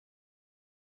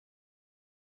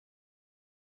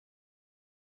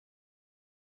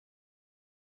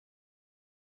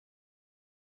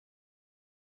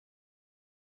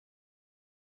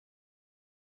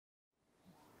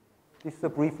This is a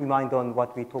brief reminder on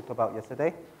what we talked about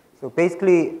yesterday. So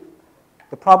basically,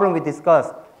 the problem we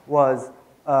discussed was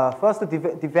first to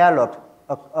develop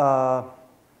a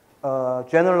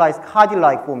generalized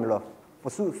Cardy-like formula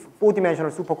for four-dimensional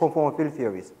superconformal field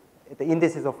theories, the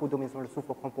indices of four-dimensional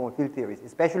superconformal field theories,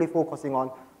 especially focusing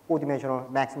on four-dimensional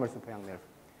maximal super-Yang-Mills.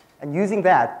 And using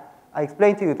that, I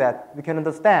explained to you that we can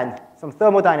understand some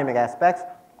thermodynamic aspects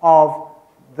of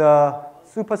the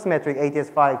supersymmetric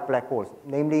ADS5 black holes,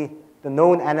 namely the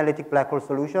known analytic black hole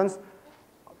solutions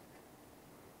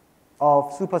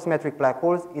of supersymmetric black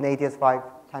holes in ADS5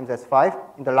 times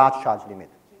S5 in the large charge limit.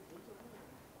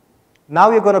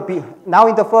 Now in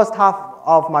the first half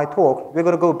of my talk, we're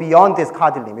going to go beyond this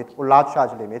Cardy limit or large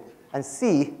charge limit and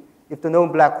see if the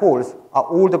known black holes are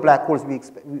all the black holes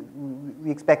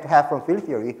we expect to have from field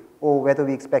theory or whether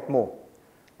we expect more.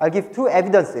 I'll give two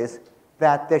evidences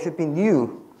that there should be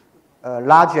new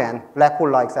large N black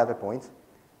hole-like saddle points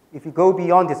if you go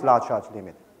beyond this large charge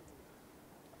limit.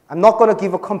 I'm not going to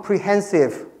give a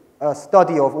comprehensive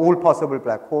study of all possible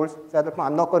black holes saddle points.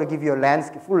 I'm not going to give you a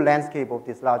full landscape of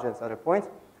these large N saddle points.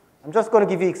 I'm just going to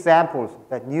give you examples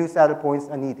that new saddle points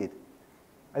are needed.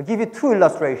 I'll give you two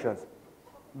illustrations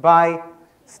by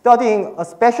studying a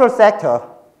special sector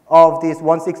of these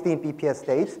 116 BPS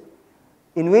states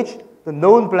in which the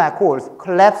known black holes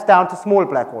collapse down to small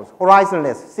black holes,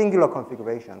 horizonless, singular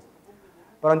configurations.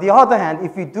 But on the other hand,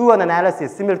 if we do an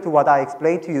analysis similar to what I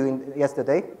explained to you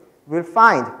yesterday, we'll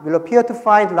appear to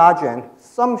find large N,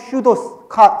 some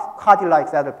pseudo-Cardy-like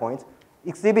saddle points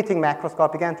exhibiting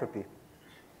macroscopic entropy.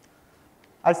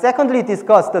 I'll secondly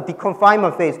discuss the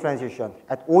deconfinement phase transition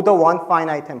at order 1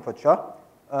 finite temperature.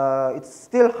 It's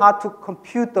still hard to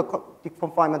compute the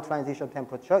deconfinement transition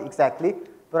temperature exactly,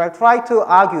 but I'll try to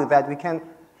argue that we can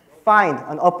find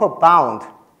an upper bound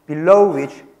below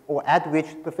which or at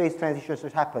which the phase transition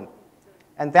should happen.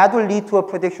 And that will lead to a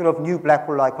prediction of new black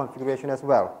hole-like configuration as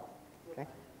well. Okay?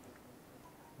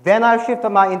 Then I'll shift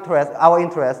our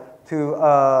interest to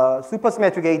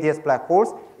supersymmetric ADS black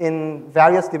holes in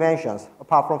various dimensions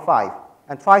apart from 5,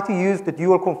 and try to use the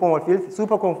dual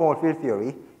superconformal field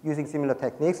theory using similar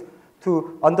techniques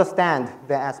to understand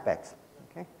their aspects.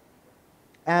 Okay?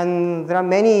 And there are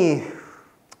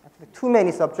too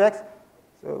many subjects,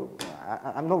 so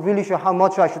I'm not really sure how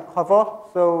much I should cover.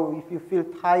 So if you feel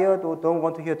tired or don't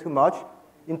want to hear too much,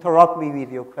 interrupt me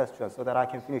with your questions so that I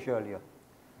can finish earlier.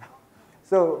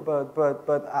 So,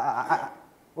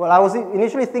 well, I was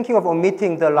initially thinking of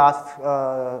omitting the last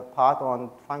part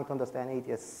on trying to understand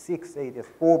ADS6,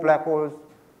 ADS4 black holes.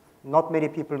 Not many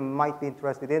people might be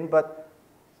interested in, but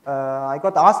I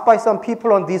got asked by some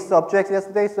people on these subjects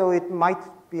yesterday, so it might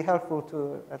be helpful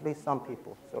to at least some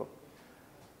people.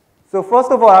 So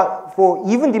first of all, for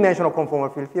even-dimensional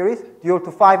conformal field theories, dual to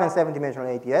 5 and 7-dimensional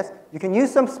ADS, you can use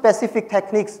some specific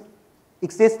techniques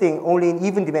existing only in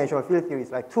even-dimensional field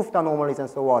theories, like 't Hooft anomalies and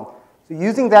so on. So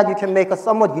using that, you can make a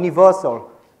somewhat universal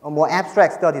or more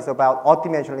abstract studies about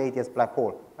odd-dimensional ADS black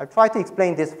hole. I'll try to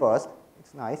explain this first.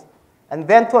 It's nice. And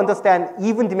then to understand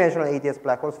even-dimensional ADS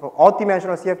black holes for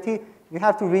odd-dimensional CFT, you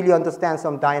have to really understand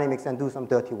some dynamics and do some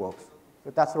dirty works.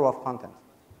 So that's the rough content.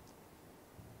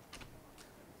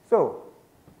 So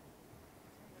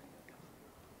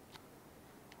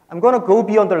I'm going to go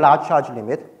beyond the large charge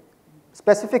limit.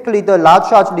 Specifically, the large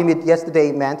charge limit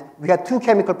yesterday meant we had two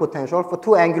chemical potentials for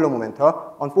two angular momenta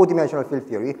on four-dimensional field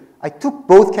theory. I took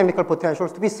both chemical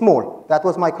potentials to be small. That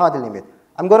was my Cardy limit.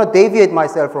 I'm going to deviate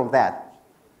myself from that.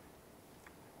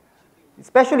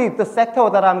 Especially the sector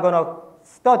that I'm going to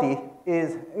study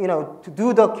is, to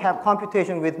do the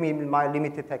computation with me in my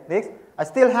limited techniques, I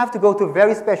still have to go to a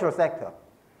very special sector.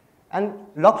 And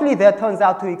luckily, there turns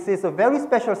out to exist a very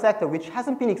special sector which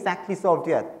hasn't been exactly solved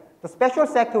yet. The special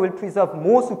sector will preserve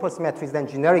more supersymmetries than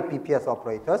generic BPS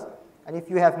operators. And if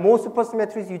you have more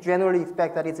supersymmetries, you generally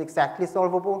expect that it's exactly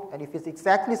solvable. And if it's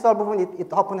exactly solvable,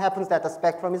 it often happens that the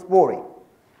spectrum is boring.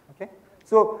 Okay?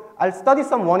 So I'll study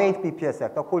some 1/8 BPS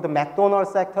sector called the McDonald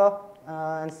sector.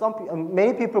 And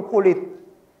many people call it,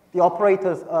 the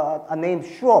operators are named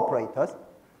Schur operators.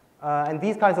 And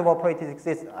these kinds of operators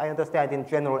exist, I understand, in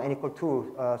general N equal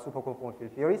 2 superconformal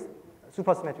field theories,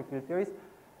 supersymmetric field theories.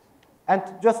 And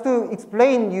just to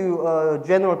explain you a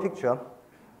general picture,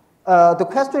 the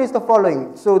question is the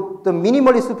following. So the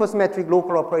minimally supersymmetric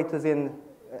local operators in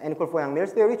N equal 4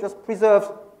 Yang-Mills theory just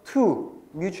preserves two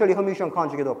mutually Hermitian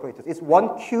conjugate operators. It's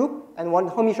one Q and one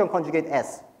Hermitian conjugate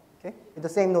S, okay? In the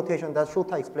same notation that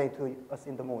Shota explained to us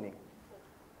in the morning.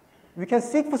 We can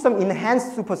seek for some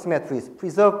enhanced supersymmetries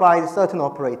preserved by certain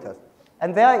operators.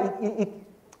 And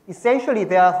essentially,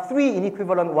 there are three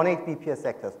inequivalent 1/8 BPS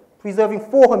sectors, preserving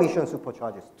 4 Hermitian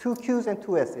supercharges, 2 Qs and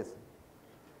 2 Ss.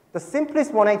 The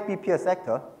simplest 1/8 BPS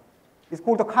sector is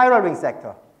called the chiral ring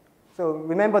sector. So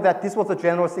remember that this was a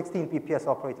general 16 BPS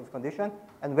operating condition,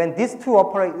 and when these two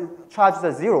charges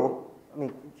are zero, I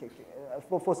mean,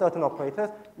 for certain operators,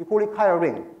 we call it chiral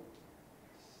ring.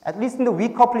 At least in the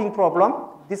weak coupling problem,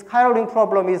 this chiral ring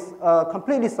problem is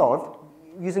completely solved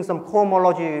using some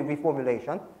cohomology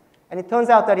reformulation, and it turns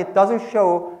out that it doesn't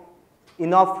show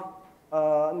enough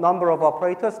number of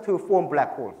operators to form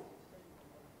black holes.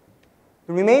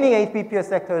 The remaining 8 BPS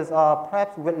sectors are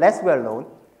perhaps less well known.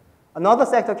 Another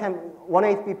sector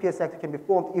 1/8 BPS sector can be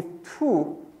formed if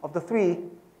 2 of the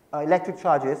 3 electric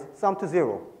charges sum to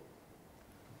 0.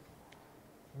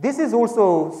 This is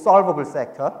also solvable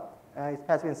sector. It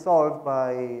has been solved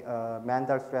by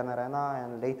Mandal, Srianarayana,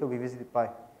 and later revisited by,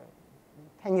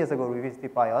 10 years ago,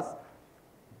 revisited by us.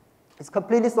 It's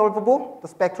completely solvable. The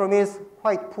spectrum is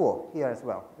quite poor here as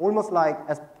well, almost like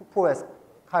as poor as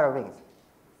chiral rings.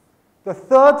 The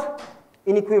third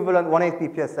inequivalent 1/8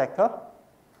 BPS sector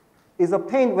is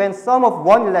obtained when sum of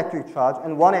 1 electric charge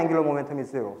and 1 angular momentum is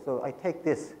 0. So I take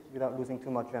this without losing too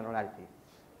much generality.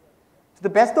 To the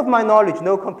best of my knowledge,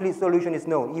 no complete solution is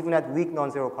known, even at weak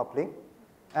non-zero coupling.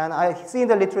 And I see in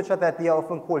the literature that they are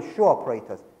often called Shor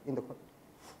operators.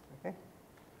 Okay?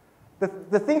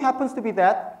 The thing happens to be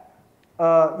that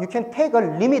you can take a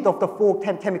limit of the 4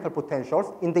 chemical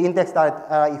potentials in the index that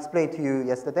I explained to you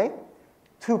yesterday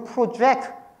to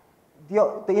project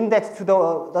the index to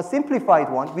the simplified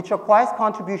one, which requires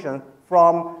contribution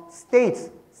from states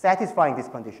satisfying these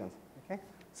conditions. Okay?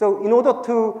 So in order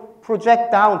to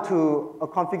project down to a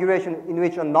configuration in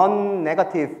which a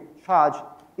non-negative charge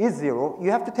is 0,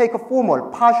 you have to take a formal,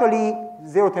 partially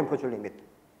zero temperature limit,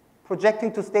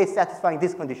 projecting to states satisfying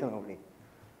this condition only.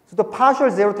 So the partial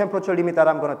zero temperature limit that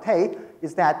I'm going to take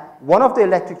is that one of the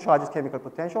electric charges chemical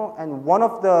potential and one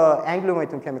of the angular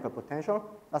momentum chemical potential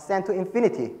are sent to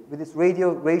infinity with its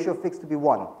ratio fixed to be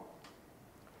 1.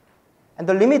 And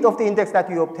the limit of the index that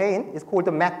you obtain is called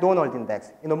the McDonald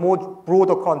index in a more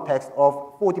broader context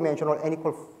of 4-dimensional n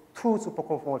equals 2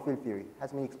 superconformal field theory. It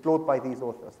has been explored by these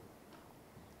authors.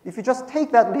 If you just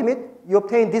take that limit, you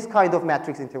obtain this kind of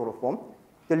matrix integral form.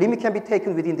 The limit can be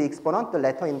taken within the exponent, the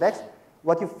letter index.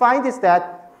 What you find is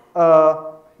that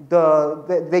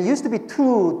there used to be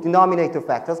 2 denominator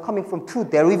factors coming from 2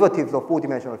 derivatives of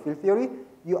 4-dimensional field theory.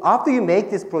 After you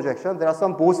make this projection, there are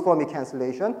some Bose-Fermi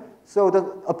cancellation. So the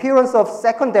appearance of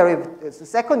second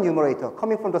numerator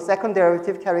coming from the second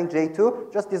derivative carrying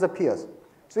J2 just disappears.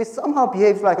 So it somehow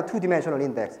behaves like a 2-dimensional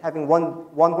index, having one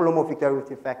holomorphic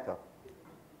derivative factor.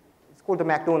 It's called the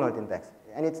McDonald index.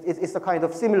 And it's a kind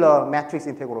of similar matrix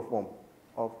integral form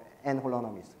of n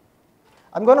holonomies.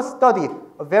 I'm going to study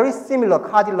a very similar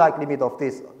Cardi-like limit of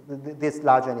this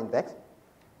large n index,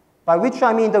 by which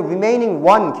I mean the remaining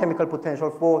 1 chemical potential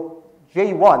for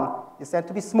J1 is said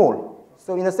to be small.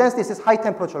 So in a sense, this is high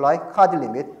temperature-like Cardi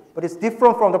limit, but it's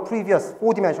different from the previous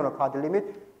 4-dimensional Cardi limit,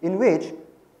 in which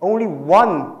only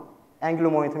 1 angular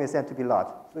momentum is said to be large.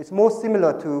 So it's more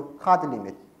similar to Cardi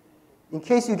limit. In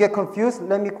case you get confused,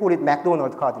 let me call it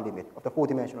McDonald Cardi limit of the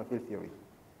 4-dimensional field theory.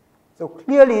 So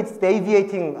clearly, it's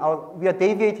we are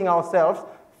deviating ourselves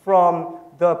from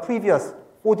the previous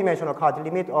 4-dimensional Cardi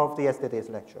limit of the yesterday's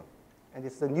lecture. And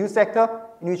it's a new sector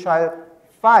in which I'll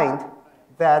find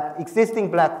that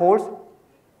existing black holes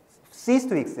cease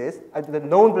to exist. The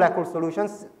known black hole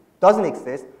solutions doesn't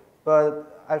exist,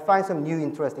 but I'll find some new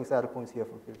interesting saddle points here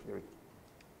from field theory.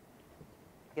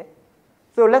 Okay?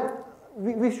 So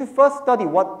we should first study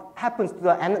what happens to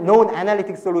the known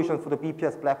analytic solution for the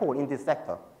BPS black hole in this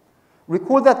sector.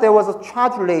 Recall that there was a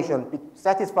charge relation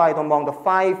satisfied among the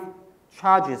 5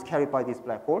 charges carried by these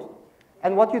black holes.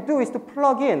 And what you do is to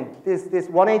plug in this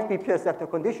 1/8 BPS sector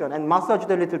condition and massage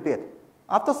it a little bit.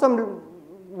 After some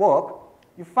work,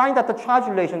 you find that the charge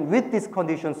relation with this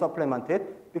condition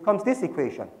supplemented becomes this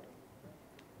equation.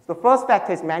 So the first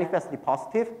factor is manifestly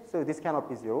positive, so this cannot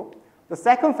be 0. The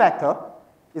second factor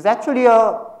is actually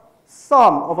a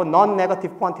sum of a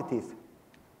non-negative quantities.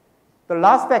 The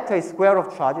last factor is square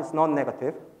of charge, it's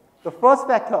non-negative. The first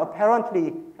factor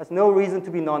apparently has no reason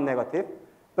to be non-negative,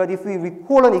 but if we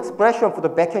recall an expression for the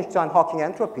Bekenstein-Hawking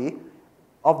entropy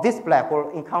of this black hole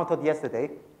encountered yesterday,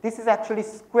 this is actually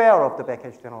square of the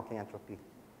Bekenstein-Hawking entropy.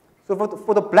 So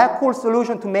for the black hole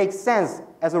solution to make sense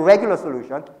as a regular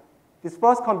solution, this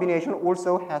first combination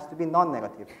also has to be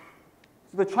non-negative.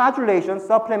 So the charge relation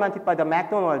supplemented by the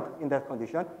McDonald in that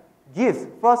condition gives,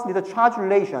 firstly, the charge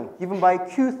relation given by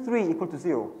Q3 equal to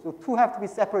 0. So 2 have to be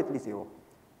separately 0.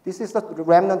 This is the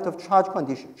remnant of charge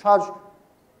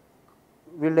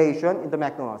relation in the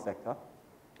McDonald sector.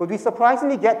 But we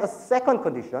surprisingly get a second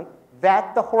condition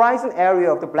that the horizon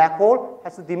area of the black hole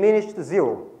has to diminish to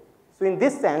 0. So in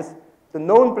this sense, the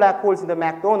known black holes in the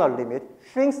Macdonald limit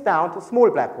shrinks down to small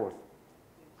black holes.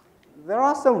 There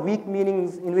are some weak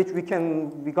meanings in which we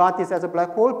can regard this as a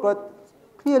black hole, but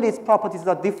clearly its properties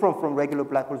are different from regular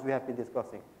black holes we have been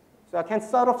discussing. So I can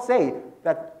sort of say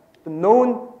that the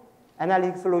known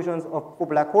analytic solutions for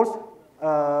black holes,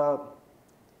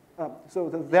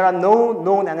 there are no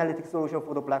known analytic solutions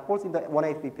for the black holes in the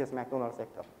 1/8 BPS Macdonald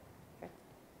sector. Okay?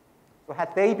 So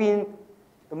had they been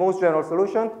the most general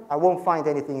solution, I won't find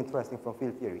anything interesting from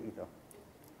field theory either.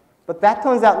 But that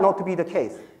turns out not to be the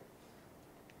case.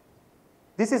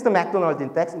 This is the Macdonald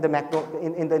index in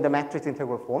the matrix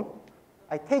integral form.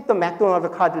 I take the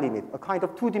Macdonald Cauchy limit, a kind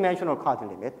of two-dimensional Cauchy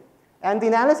limit, and the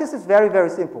analysis is very, very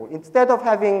simple. Instead of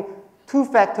having two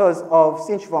factors of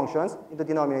sinh functions in the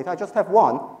denominator, I just have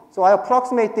one. So I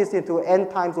approximate this into n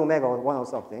times omega 1 or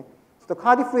something. So the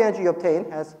Cauchy free energy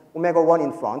obtained has omega 1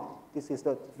 in front. This is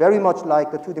very much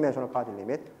like the two-dimensional Cauchy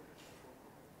limit.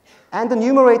 And the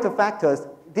numerator factors,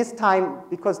 this time,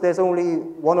 because there's only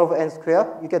 1 over n squared,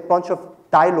 you get a bunch of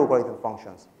dilogarithm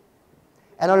functions.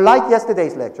 And unlike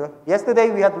yesterday's lecture,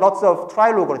 yesterday we had lots of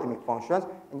trilogarithmic functions,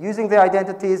 and using their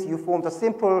identities, you formed a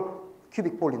simple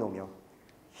cubic polynomial.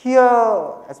 Here,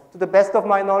 as to the best of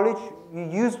my knowledge, you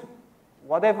use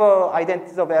whatever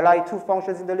identities of Li2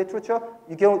 functions in the literature,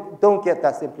 you don't get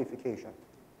that simplification.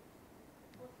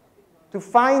 To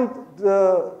find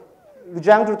the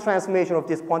Legendre transformation of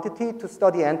this quantity, to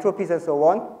study entropies and so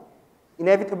on,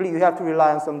 inevitably you have to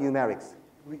rely on some numerics,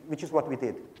 which is what we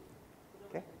did.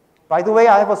 Okay? By the way,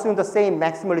 I have assumed the same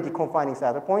maximally deconfining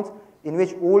saddle points in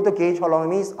which all the gauge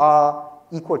holonomies are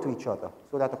equal to each other,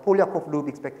 so that the Polyakov loop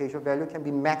expectation value can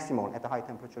be maximal at the high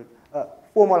temperature,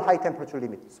 formal high temperature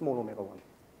limit, small omega 1.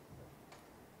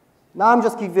 Now I'm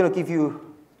just going to give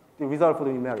you the result for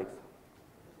the numerics.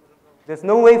 There's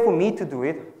no way for me to do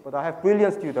it, but I have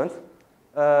brilliant students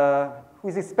who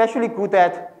is especially good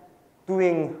at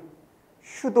doing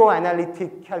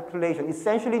pseudo-analytic calculation,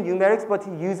 essentially numerics, but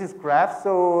he uses graphs,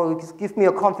 so it gives me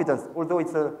a confidence, although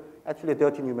it's actually a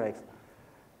dirty numerics.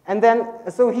 And then,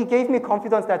 so he gave me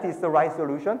confidence that it's the right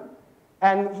solution,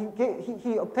 and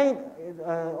he obtained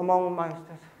among my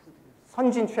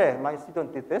Sunjin Choi, my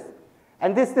student did this,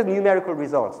 and this is the numerical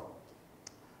results.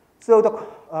 So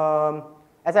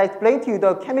as I explained to you,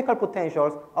 the chemical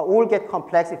potentials all get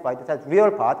complexified. That's the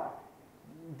real part.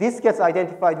 This gets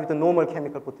identified with the normal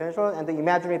chemical potential, and the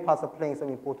imaginary parts are playing some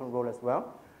important role as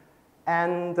well.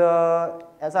 And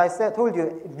as I told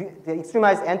you, the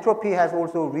extremized entropy has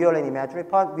also real and imaginary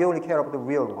part. We only care about the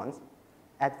real ones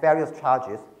at various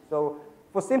charges. So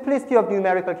for simplicity of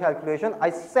numerical calculation, I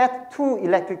set two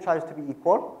electric charges to be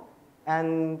equal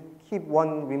and keep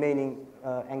one remaining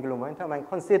angular momentum and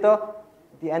consider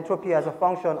the entropy as a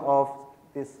function of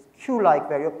this Q-like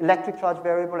variable, electric charge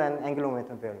variable and angular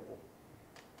momentum variable.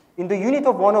 In the unit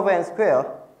of 1 over n squared,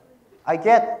 I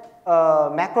get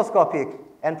macroscopic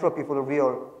entropy for the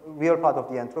real part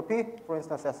of the entropy, for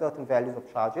instance, at certain values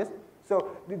of charges.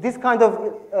 So this kind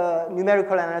of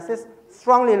numerical analysis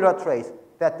strongly illustrates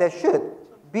that there should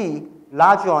be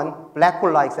large on black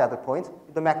hole-like saddle points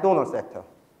in the Macdonald sector,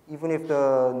 even if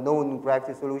the known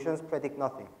gravity solutions predict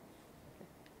nothing.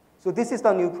 So this is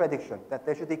the new prediction, that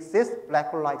there should exist black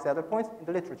hole-like saddle points in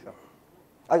the literature.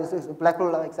 Black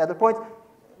hole-like saddle points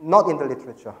not in the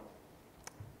literature.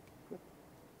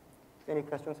 Any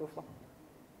questions so far?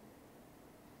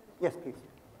 Yes, please.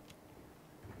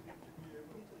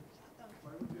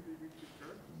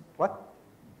 What?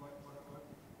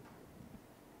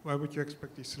 Why would you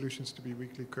expect these solutions to be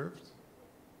weakly curved?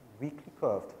 Weakly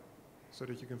curved? So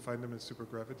that you can find them in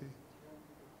supergravity?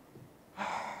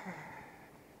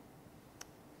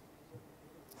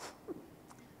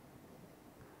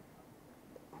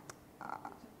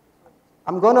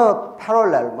 I'm going to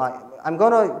parallel I'm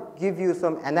going to give you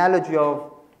some analogy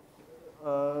of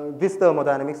this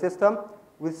thermodynamic system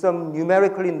with some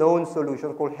numerically known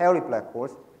solution called hairy black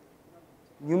holes.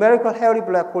 Numerical hairy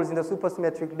black holes in the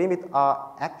supersymmetric limit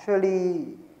are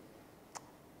actually,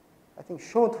 I think,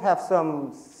 shown to have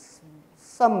some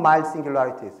mild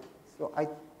singularities. So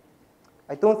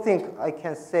I don't think I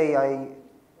can say I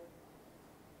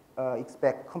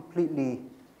expect completely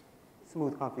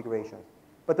smooth configuration.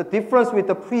 But the difference with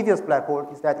the previous black hole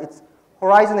is that its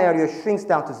horizon area shrinks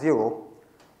down to 0,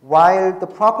 while the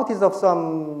properties of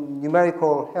some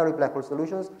numerical hairy black hole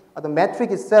solutions the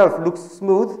metric itself looks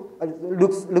smooth,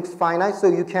 looks finite, so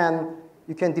you can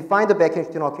define the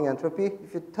Beck-Einstein-Hawking entropy.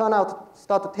 If you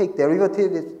start to take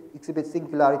derivatives, it exhibits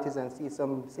singularities and see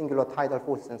some singular tidal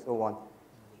forces and so on.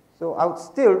 So I would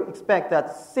still expect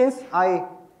that since I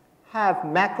have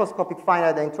macroscopic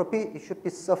finite entropy, it should be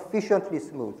sufficiently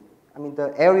smooth. I mean,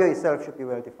 the area itself should be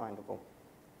well definable.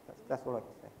 That's all I can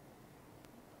say.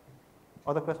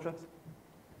 Other questions?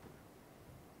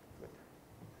 Good.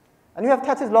 And you have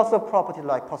tested lots of properties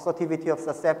like positivity of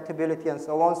susceptibility and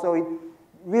so on. So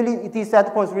these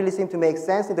saddle points really seem to make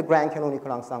sense in the grand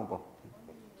canonical ensemble.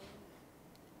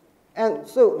 And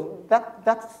so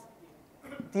that's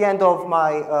the end of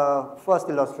my first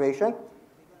illustration.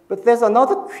 But there's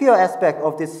another queer aspect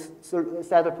of this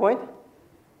saddle point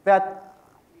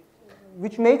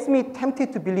which makes me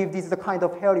tempted to believe this is a kind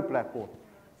of hairy black hole.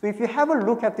 So if you have a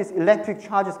look at this electric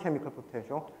charges chemical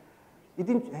potential,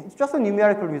 it's just a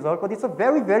numerical result, but it's a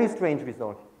very, very strange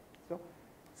result.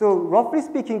 So roughly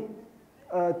speaking,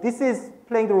 this is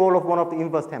playing the role of one of the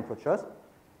inverse temperatures.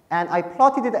 And I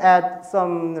plotted it at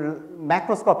some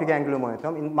macroscopic angular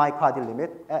momentum in my Cardy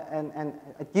limit. And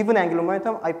at given angular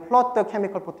momentum, I plot the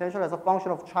chemical potential as a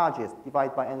function of charges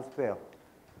divided by n squared.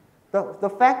 The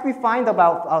fact we find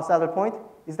about our saddle point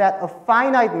is that a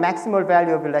finite maximal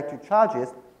value of electric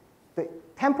charges, the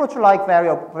temperature-like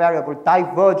variable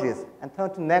diverges and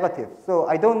turns to negative. So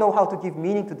I don't know how to give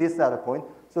meaning to this saddle point.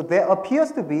 So there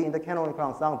appears to be, in the canonical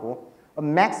ensemble, a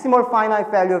maximal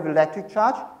finite value of electric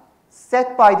charge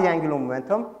set by the angular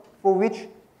momentum for which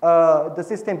the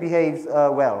system behaves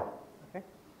well. Okay?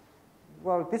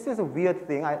 Well, this is a weird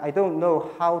thing. I don't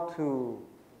know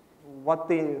what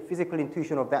the physical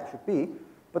intuition of that should be.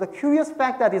 But a curious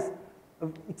fact that is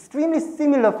an extremely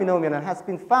similar phenomenon has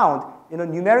been found in a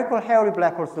numerical hairy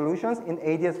black hole solutions in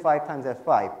ADS 5 times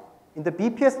S5. In the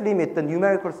BPS limit, the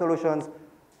numerical solutions,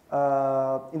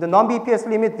 in the non-BPS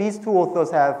limit, these two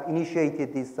authors have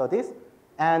initiated these studies.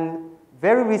 And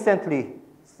very recently,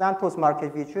 Santos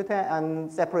Marquez-Vichute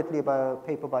and separately a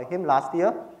paper by him last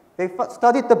year, they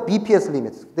studied the BPS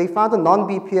limits. They found the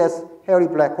non-BPS hairy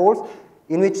black holes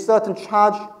in which certain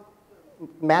charge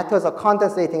matters are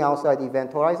condensating outside the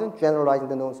event horizon, generalizing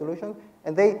the known solution,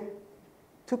 and they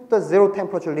took the zero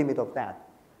temperature limit of that.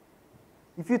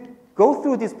 If you go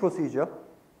through this procedure,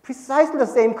 precisely the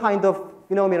same kind of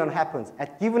phenomenon happens.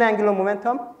 At given angular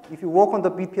momentum, if you walk on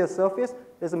the BPS surface,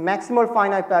 there's a maximal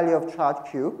finite value of charge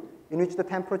Q in which the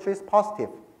temperature is positive.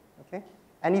 Okay?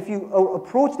 And if you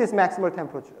approach this maximal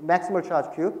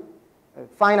charge Q,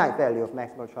 finite value of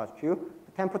maximal charge Q,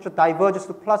 the temperature diverges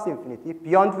to plus infinity,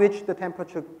 beyond which the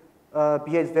temperature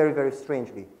behaves very, very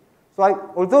strangely.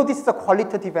 So although this is a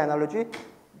qualitative analogy,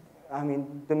 I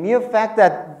mean, the mere fact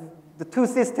that the two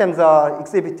systems are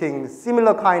exhibiting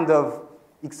similar kind of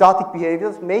exotic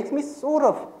behaviors makes me sort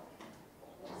of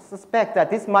suspect that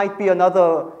this might be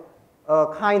another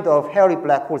kind of hairy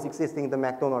black holes existing in the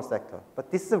McDonald sector.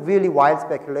 But this is a really wild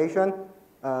speculation.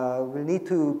 We'll need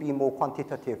to be more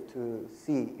quantitative to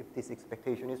see if this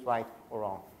expectation is right or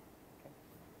wrong. Okay.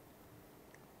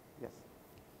 Yes.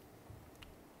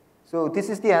 So this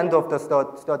is the end of the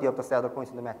study of the saddle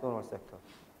points in the McDonald sector.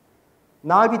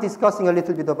 Now I'll be discussing a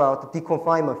little bit about the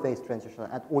deconfinement phase transition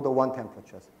at order 1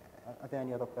 temperatures. Are there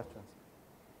any other questions?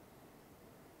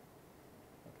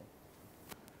 Okay.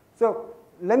 So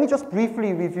let me just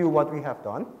briefly review what we have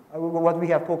done, what we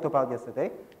have talked about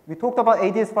yesterday. We talked about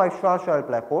ADS5 Schwarzschild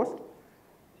black holes,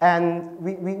 and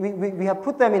we have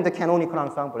put them in the canonical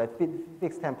ensemble at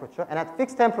fixed temperature. And at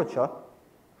fixed temperature,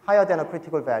 higher than a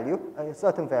critical value, a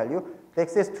certain value, there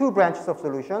exist two branches of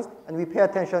solutions, and we pay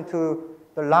attention to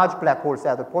the large black hole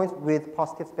saddle points with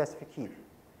positive specific heat.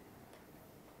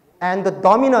 And the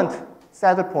dominant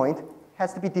saddle point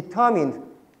has to be determined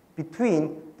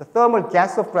between the thermal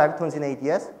gas of gravitons in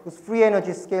ADS, whose free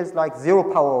energy scales like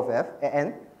 0 power of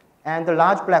n, and the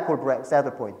large black hole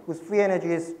saddle point, whose free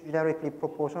energy is generically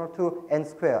proportional to n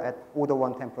squared at order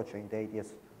 1 temperature in the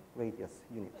ADS radius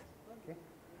unit. Okay?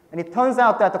 And it turns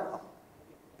out that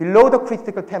below the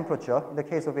critical temperature, in the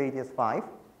case of ADS5,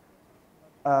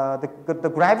 the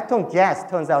graviton gas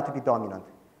turns out to be dominant,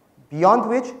 beyond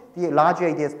which the large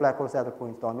ADS black hole saddle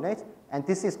point dominates, and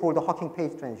this is called the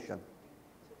Hawking-Page transition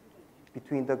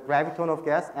between the graviton of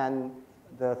gas and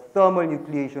the thermal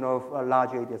nucleation of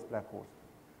large ADS black holes.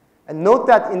 And note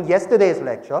that in yesterday's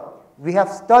lecture, we have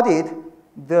studied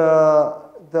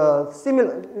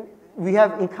we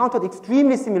have encountered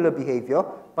extremely similar behavior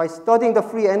by studying the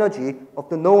free energy of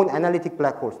the known analytic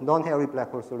black holes, non-hairy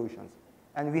black hole solutions.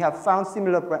 And we have found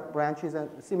similar branches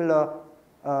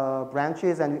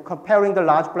and comparing the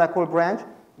large black hole branch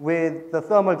with the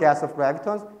thermal gas of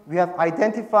gravitons, we have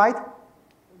identified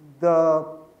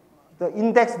the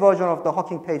index version of the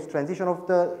Hawking-Page transition of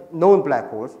the known black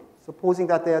holes, supposing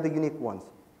that they are the unique ones.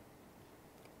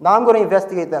 Now I'm going to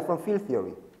investigate that from field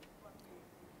theory.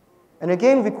 And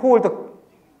again, recall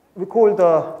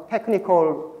the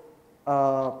technical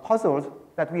puzzles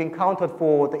that we encountered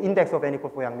for the index of n equal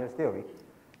 4 Yang-Mills theory.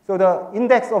 So the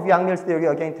index of Yang-Mills theory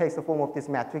again takes the form of this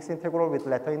matrix integral with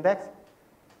letter index.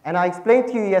 And I explained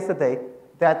to you yesterday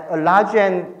that a large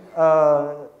n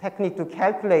technique to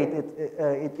calculate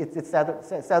its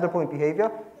saddle point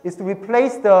behavior is to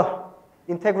replace the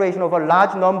integration of a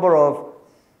large number of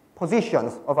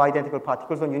positions of identical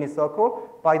particles on unit circle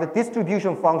by the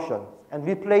distribution function and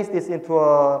replace this into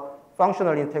a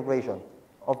functional integration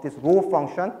of this rho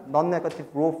function, non-negative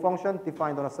rho function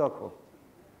defined on a circle.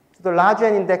 So the large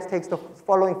n index takes the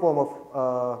following form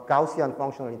of Gaussian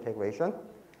functional integration.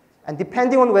 And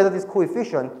depending on whether this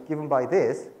coefficient given by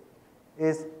this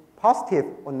is positive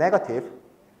or negative,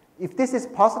 if this is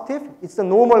positive, it's a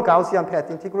normal Gaussian path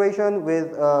integration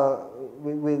with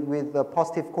a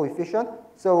positive coefficient.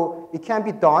 So it can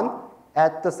be done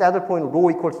at the saddle point rho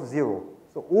equals to 0.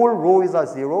 So all rho's are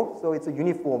 0, so it's a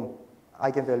uniform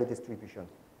eigenvalue distribution.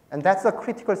 And that's a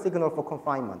critical signal for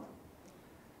confinement.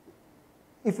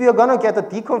 If we are going to get a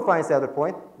deconfined saddle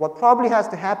point, what probably has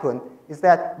to happen is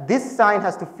that this sign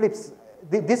has to flip,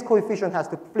 this coefficient has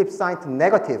to flip sign to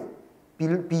negative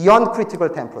beyond critical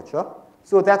temperature,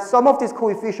 so that some of this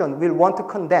coefficient will want to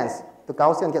condense. The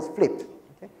Gaussian gets flipped.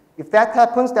 Okay? If that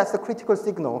happens, that's the critical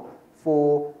signal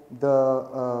for the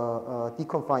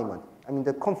deconfinement. I mean,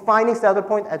 the confining saddle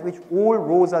point at which all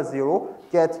rho's are 0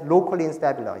 gets locally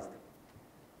instabilized.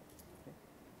 Okay.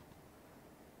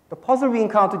 The puzzle we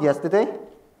encountered yesterday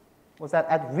was that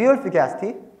at real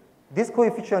fugacity, this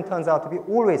coefficient turns out to be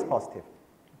always positive.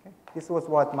 Okay? This was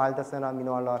what Maldacena,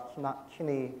 Minola,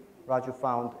 Kinney, Raju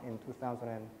found in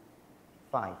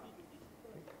 2005. I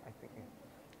think.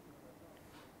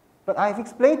 But I've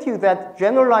explained to you that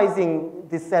generalizing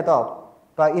this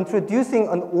setup by introducing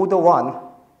an order 1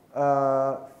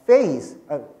 phase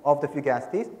of the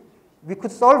fugacities, we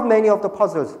could solve many of the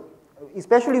puzzles.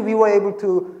 Especially, we were able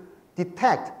to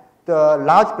detect the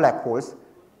large black holes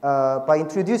by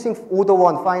introducing order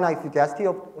 1 finite fugacity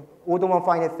of order 1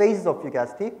 finite phases of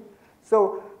fugacity.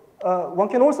 So one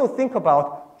can also think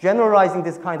about generalizing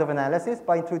this kind of analysis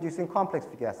by introducing complex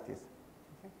fugacities.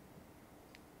 Okay.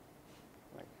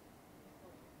 Right.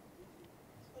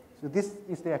 So this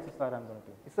is the exercise I'm going to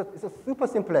do. It's a super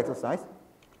simple exercise.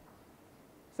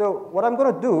 So what I'm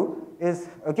going to do is,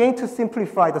 again, to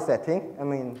simplify the setting. I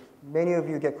mean, many of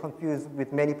you get confused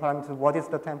with many parameters. What is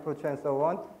the temperature and so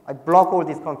on? I block all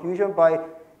this confusion by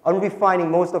unrefining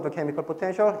most of the chemical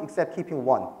potential except keeping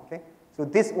 1. Okay? So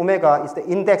this omega is the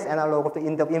index analog of the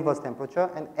inverse temperature,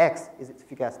 and x is its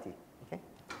fugacity. Okay?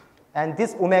 And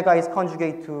this omega is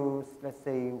conjugate to, let's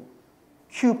say,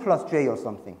 q plus j or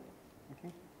something,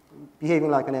 okay? Behaving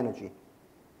like an energy.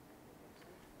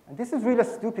 And this is really a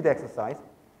stupid exercise.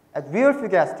 At real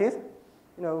fugacities,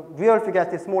 real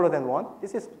fugacity is smaller than 1.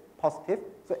 This is positive.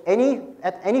 So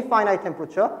at any finite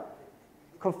temperature,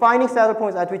 confining saddle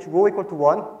points at which rho equal to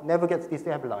 1 never gets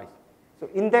destabilized. So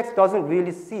index doesn't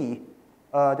really see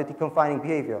the deconfining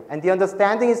behavior. And the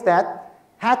understanding is that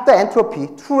had the entropy,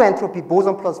 true entropy,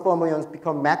 boson plus fermions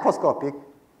become macroscopic,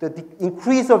 the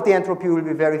increase of the entropy will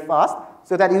be very fast,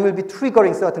 so that it will be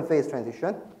triggering certain phase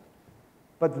transition.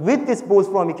 But with this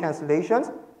Bose-Fermi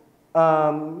cancellations,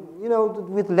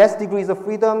 with less degrees of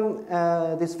freedom,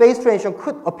 this phase transition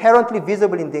could, apparently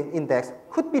visible in the index,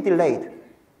 could be delayed.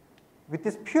 With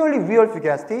this purely real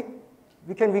fugacity,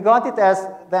 we can regard it as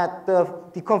that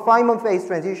the confinement phase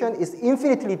transition is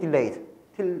infinitely delayed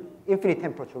till infinite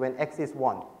temperature when x is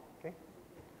 1. Okay?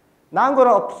 Now I'm going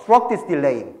to obstruct this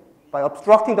delay by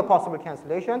obstructing the possible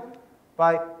cancellation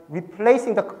by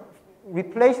replacing the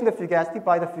fugacity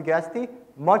by the fugacity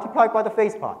multiplied by the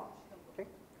phase part. Okay?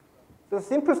 So the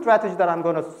simple strategy that I'm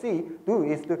going to do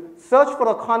is to search for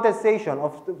the condensation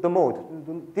of the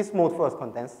mode. This mode first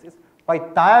condenses by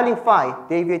dialing phi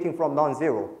deviating from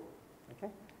non-zero. Okay?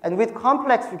 And with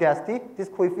complex fugacity, this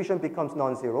coefficient becomes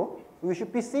non-zero. We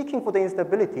should be seeking for the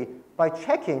instability by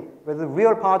checking whether the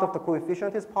real part of the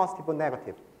coefficient is positive or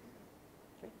negative.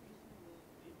 Okay?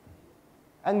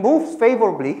 And most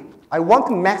favorably, I want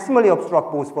to maximally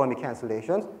obstruct Bose-Fermi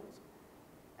cancellations.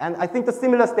 And I think the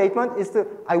similar statement is that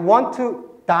I want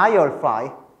to dial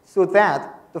phi so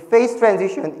that the phase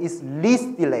transition is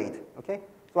least delayed. Okay?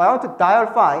 So I want to dial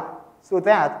phi so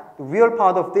that the real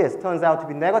part of this turns out to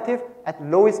be negative at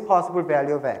lowest possible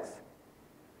value of x.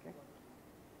 Okay?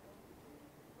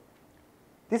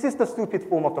 This is the stupid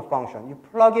form of the function. You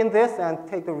plug in this and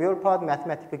take the real part,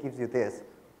 mathematically gives you this.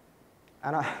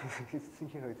 And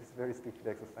it's a very stupid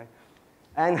exercise.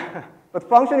 But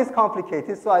function is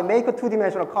complicated, so I make a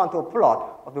two-dimensional contour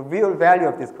plot of the real value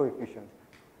of this coefficient.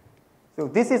 So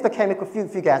this is the chemical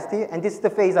fugacity, and this is the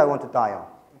phase I want to dial.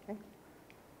 Okay?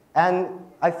 And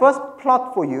I first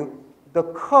plot for you the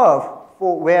curve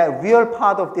for where real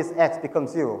part of this x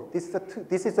becomes 0.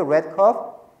 This is a red curve,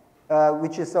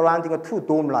 which is surrounding a two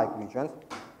dome-like regions.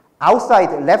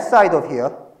 Outside, left side of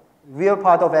here, real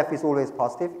part of f is always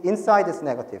positive. Inside is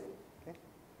negative. Okay?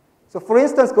 So for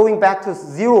instance, going back to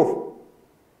zero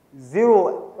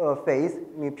phase,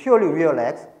 I mean purely real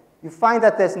x, you find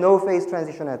that there's no phase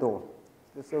transition at all.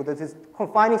 So this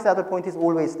confining saddle point is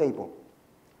always stable.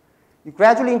 You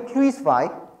gradually increase phi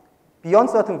beyond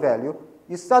certain value,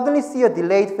 you suddenly see a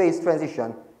delayed phase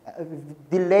transition,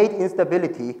 delayed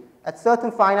instability at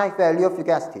certain finite value of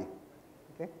fugacity.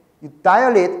 Okay? You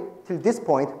dial it till this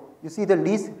point, you see the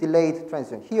least delayed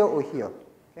transition, here or here.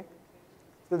 Okay?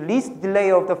 The least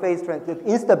delay of the phase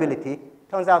instability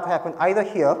turns out to happen either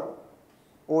here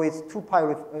or it's 2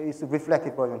 pi is a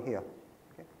reflected version here.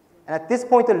 Okay? And at this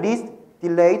point, the least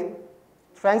delayed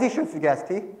transition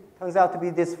fugacity turns out to be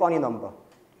this funny number.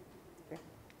 Okay?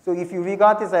 So if you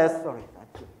regard this as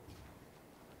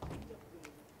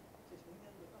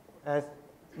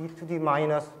e to the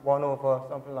minus 1 over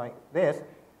something like this,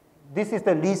 this is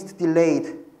the least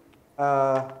delayed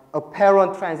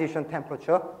apparent transition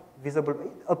temperature, visible,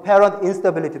 apparent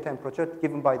instability temperature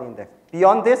given by the index.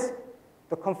 Beyond this,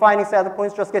 the confining saddle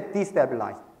points just get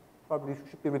destabilized. Probably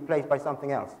should be replaced by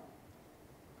something else.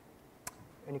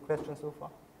 Any questions so far?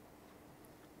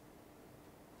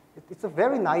 It's a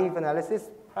very naive analysis.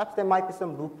 Perhaps there might be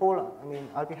some loophole. I mean,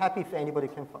 I'll be happy if anybody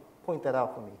can point that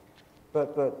out for me.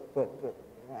 But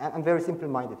I'm very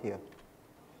simple-minded here.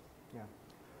 Yeah.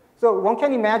 So one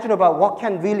can imagine about what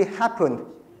can really happen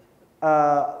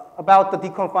about the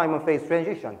deconfinement phase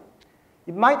transition.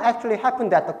 It might actually happen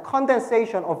that the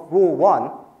condensation of rho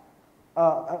 1,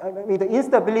 I mean the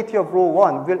instability of rho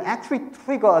 1 will actually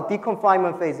trigger a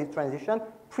deconfinement phase transition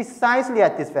precisely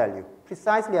at this value,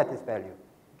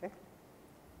 Okay?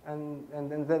 And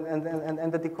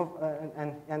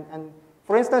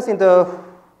for instance, in the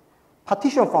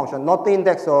partition function, not the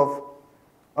index of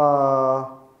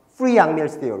free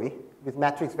Yang-Mills theory with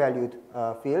matrix-valued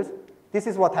fields, this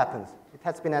is what happens. It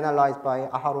has been analyzed by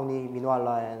Aharoni,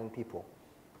 Minualla, and people.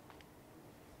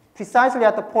 Precisely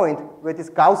at the point where this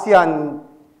Gaussian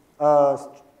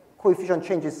coefficient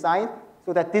changes sign,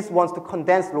 so that this wants to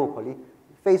condense locally,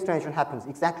 phase transition happens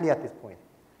exactly at this point.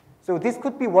 So this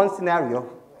could be one scenario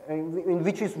in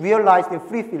which is realized in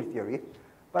free field theory,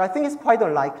 but I think it's quite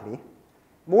unlikely.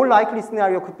 More likely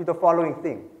scenario could be the following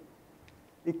thing.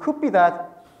 It could be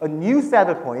that a new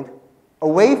saddle point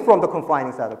away from the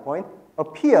confining saddle point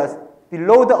appears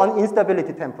below the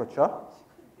instability temperature,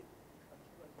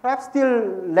 perhaps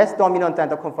still less dominant than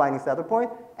the confining saddle point,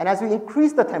 and as we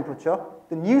increase the temperature,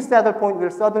 the new saddle point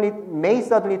may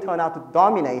suddenly turn out to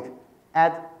dominate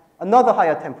at another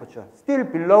higher temperature, still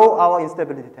below our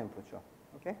instability temperature.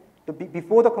 Okay?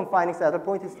 Before the confining saddle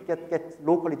point gets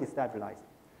locally destabilized.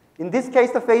 In this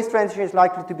case, the phase transition is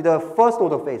likely to be the first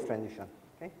order phase transition.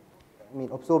 Okay? I mean,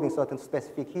 absorbing certain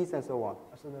specific heats and so on,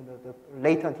 so the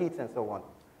latent heats and so on.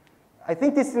 I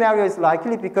think this scenario is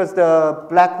likely because the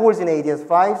black holes in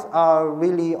ADS5s are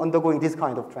really undergoing this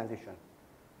kind of transition.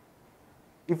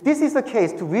 If this is the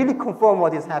case, to really confirm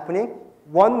what is happening,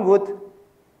 one would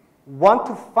want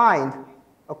to find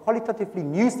a qualitatively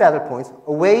new saddle points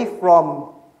away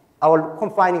from our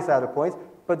confining saddle points.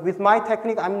 But with my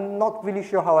technique, I'm not really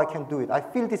sure how I can do it. I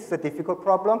feel this is a difficult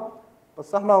problem, but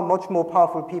somehow much more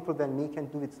powerful people than me can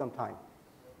do it sometime.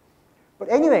 But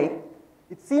anyway,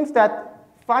 it seems that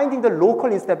finding the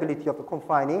local instability of the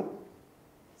confining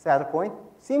saddle point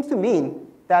seems to mean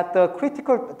that the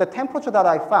temperature that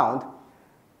I found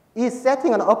is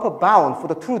setting an upper bound for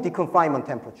the true deconfinement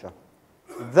temperature,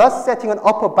 thus setting an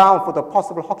upper bound for the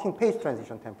possible Hawking-Page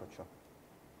transition temperature.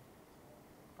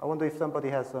 I wonder if somebody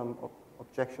has some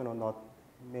objection or not.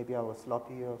 Maybe I was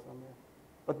sloppy here or something.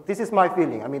 But this is my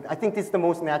feeling. I mean, I think this is the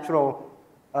most natural,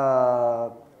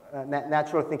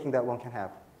 natural thinking that one can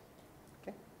have.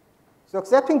 Okay? So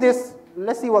accepting this,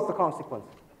 let's see what's the consequence.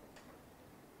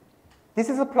 This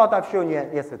is a plot I've shown you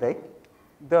yesterday.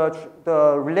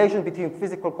 The relation between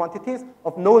physical quantities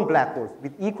of known black holes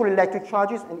with equal electric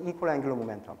charges and equal angular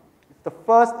momentum. It's the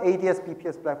first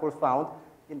ADS-BPS black hole found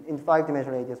in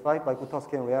 5-dimensional ADS5 by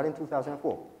Gutowski and Real in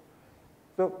 2004.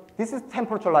 So this is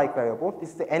temperature-like variable. This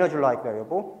is the energy-like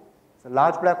variable. It's a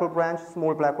large black hole branch,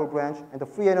 small black hole branch, and the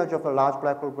free energy of the large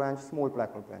black hole branch, small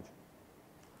black hole branch.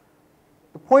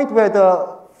 The point where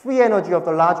the free energy of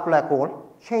the large black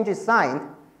hole changes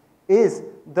sign is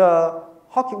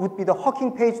would be the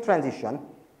Hawking-Page transition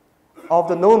of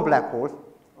the known black holes.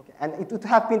 Okay? And it would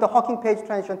have been the Hawking-Page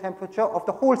transition temperature of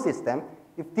the whole system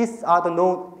if these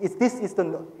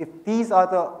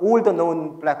are all the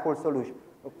known black hole solution,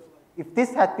 if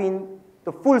this had been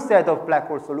the full set of black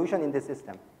hole solution in this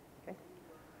system. Okay?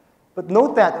 But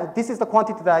note that this is the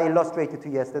quantity that I illustrated to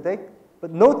you yesterday.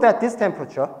 But note that this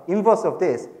temperature, inverse of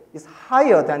this, is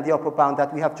higher than the upper bound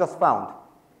that we have just found.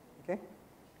 Okay?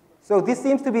 So this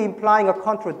seems to be implying a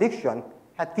contradiction.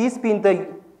 Had these been the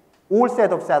all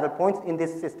set of saddle points in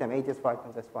this system, ADS5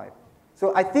 times S5.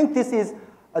 So I think this is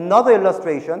another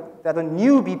illustration that a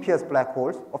new BPS black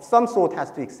holes of some sort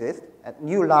has to exist at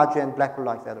new large N black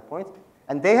hole-like saddle points,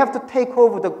 and they have to take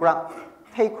over the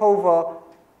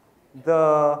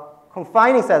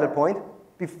confining saddle point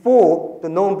before the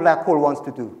known black hole wants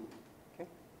to do. Okay?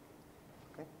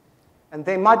 Okay? And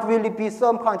they might really be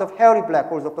some kind of hairy black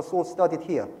holes of the sort studied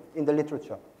here in the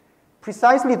literature.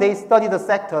 Precisely, they study the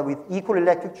sector with equal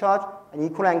electric charge and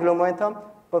equal angular momentum,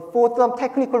 but for some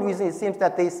technical reason, it seems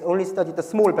that they only study the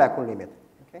small black hole limit.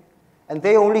 Okay? And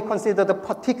they only consider the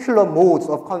particular modes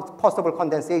of possible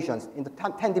condensations in the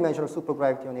 10-dimensional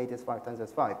supergravity on ADS5 times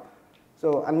S5.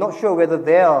 So I'm not sure whether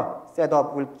their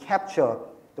setup will capture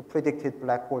the predicted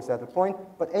black hole saddle point,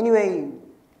 but anyway,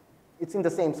 it's in the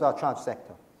same charge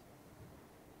sector.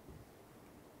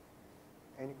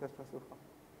 Any questions so far?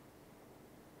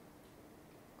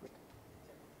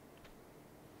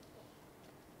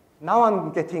 Now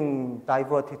I'm getting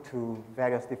diverted to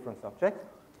various different subjects.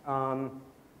 There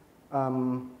are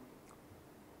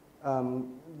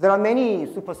many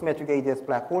supersymmetric ADS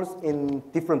black holes in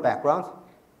different backgrounds.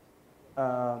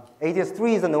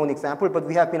 ADS3 is a known example, but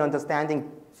we have been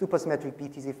understanding supersymmetric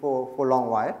BTZ for a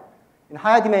long while. In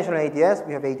higher dimensional ADS,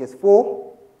 we have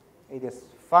ADS4,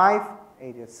 ADS5,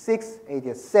 ADS6,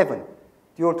 ADS7,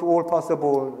 due to all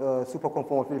possible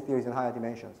superconformal field theories in higher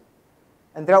dimensions.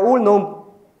 And they are all known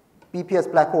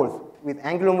BPS black holes with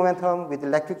angular momentum, with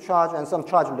electric charge, and some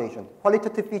charge relation.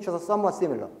 Qualitative features are somewhat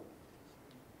similar.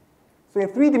 So in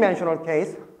three-dimensional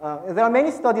case, there are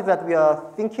many studies that we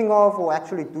are thinking of or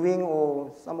actually doing,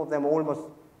 or some of them almost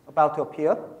about to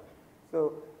appear.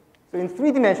 So in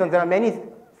three dimensions, there are many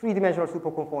three-dimensional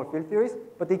superconformal field theories,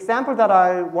 but the example that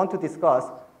I want to discuss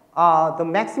are the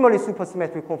maximally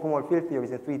supersymmetric conformal field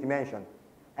theories in three dimensions.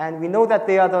 And we know that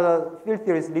they are the field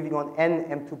theories living on n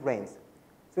M2 branes.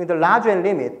 So in the large N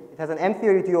limit, it has an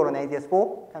M-theory dual on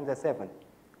ADS4 times S7.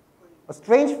 A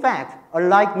strange fact,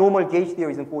 unlike normal gauge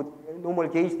theories in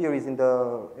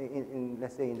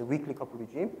let's say in the weakly coupled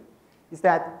regime, is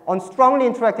that on strongly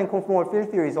interacting conformal field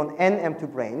theories on n M2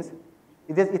 branes,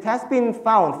 it has been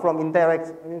found from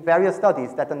various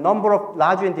studies that the number of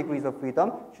larger N degrees of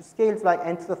freedom should scales like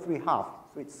n to the 3 half.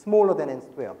 So it's smaller than n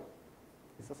squared.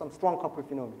 This is some strong coupled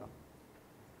phenomena.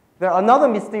 There are another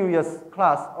mysterious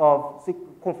class of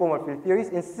conformal field theories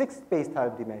in 6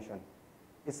 space-time dimension.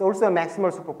 It's also a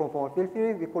maximal superconformal field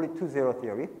theory. We call it 2-0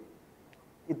 theory.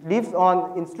 It lives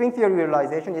on, in string theory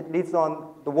realization, it lives on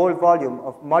the whole volume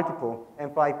of multiple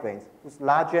M5 branes, whose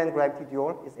large N gravity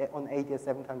dual is on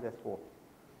ADS7 times S4.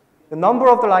 The number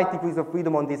of the light degrees of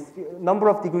freedom on this, number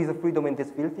of degrees of freedom in this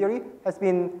field theory has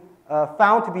been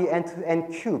found to be n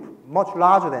cubed, much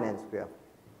larger than n squared.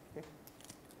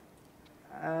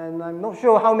 And I'm not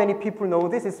sure how many people know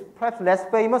this. It's perhaps less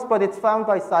famous, but it's found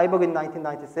by Seiberg in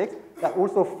 1996 that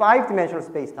also 5-dimensional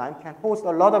space-time can host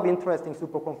a lot of interesting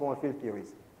superconformal field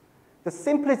theories. The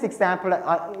simplest example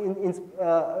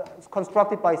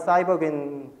constructed by Seiberg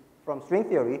from string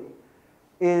theory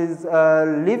is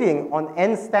living on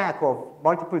n stack of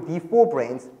multiple D4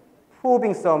 branes,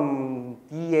 probing some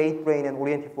D8 brane and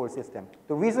orientifold system.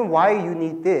 The reason why you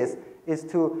need this is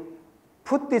to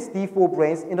put these D4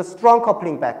 branes in a strong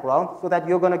coupling background so that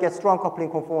you're going to get strong coupling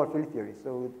conformal field theory.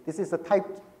 So this is a type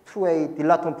 2A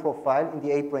dilaton profile in the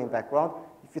 8-brane background.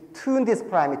 If you tune this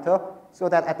parameter so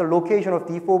that at the location of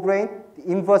D4 brane,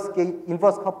 the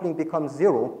inverse coupling becomes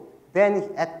 0, then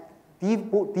at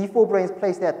D4 branes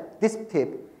placed at this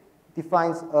tip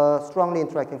defines a strongly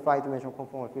interacting 5-dimensional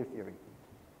conformal field theory.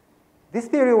 This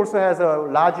theory also has a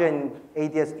larger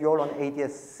ADS dual on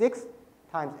ADS6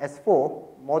 times S4,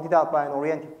 modded out by an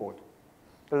orientifold.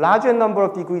 The larger number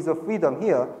of degrees of freedom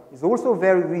here is also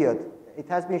very weird. It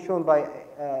has been shown by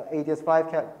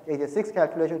ADS6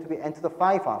 calculation to be n to the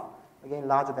 5 half, again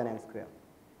larger than n squared.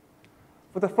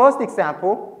 For the first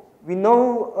example, we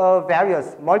know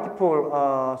various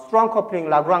multiple strong coupling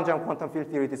Lagrangian quantum field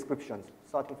theory descriptions,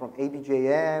 starting from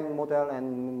ABJM model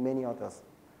and many others.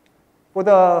 For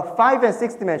the 5 and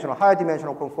 6 dimensional, higher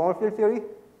dimensional conformal field theory,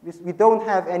 we don't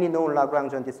have any known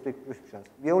Lagrangian descriptions.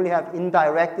 We only have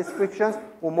indirect descriptions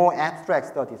or more abstract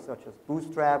studies, such as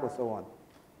bootstrap or so on.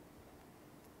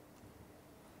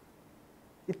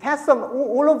 It has some,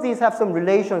 all of these have some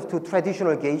relations to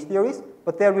traditional gauge theories,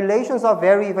 but their relations are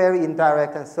very, very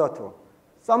indirect and subtle.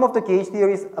 Some of the gauge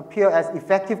theories appear as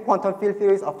effective quantum field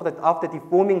theories after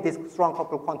deforming this strong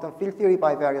coupled quantum field theory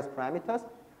by various parameters.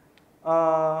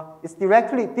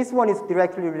 This one is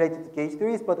directly related to gauge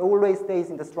theories, but always stays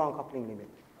in the strong coupling limit.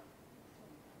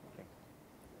 Okay.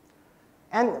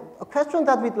 And a question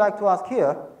that we'd like to ask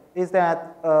here is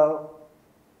that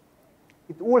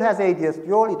it all has ADS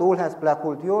dual, it all has black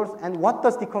hole duals, and what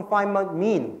does deconfinement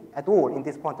mean at all in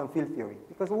this quantum field theory?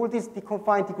 Because all these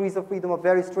deconfined degrees of freedom are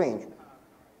very strange.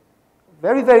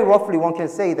 Very, very roughly, one can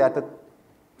say that the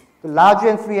large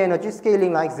n free energy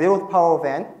scaling like 0th power of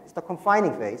n is the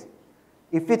confining phase.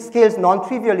 If it scales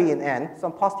non-trivially in n,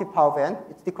 some positive power of n,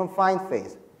 it's the confined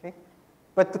phase. Okay?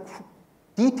 But the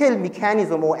detailed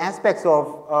mechanism or aspects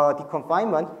of the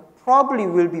confinement probably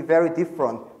will be very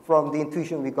different from the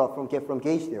intuition we get from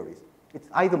gauge theories. It's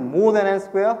either more than n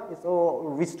squared, it's all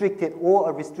restricted, or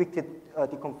a restricted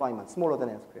deconfinement, smaller than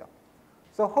n squared.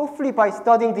 So hopefully by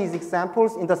studying these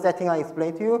examples in the setting I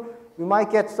explained to you, we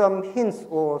might get some hints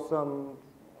or some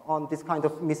on this kind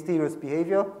of mysterious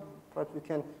behavior. But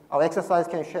our exercise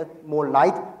can shed more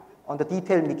light on the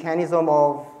detailed mechanism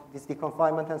of this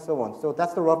deconfinement and so on. So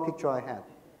that's the rough picture I had,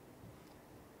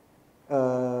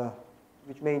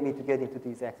 which made me to get into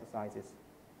these exercises.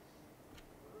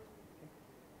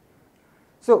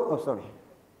 So, oh, sorry.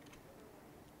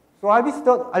 So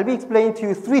I'll be explaining to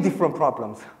you 3 different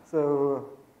problems.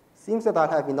 So it seems that I'll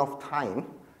have enough time,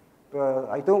 but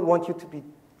I don't want you to be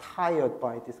tired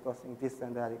by discussing this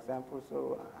and that example.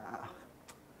 So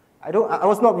I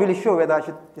was not really sure whether I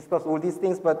should discuss all these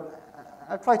things, but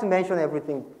I'll try to mention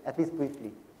everything at least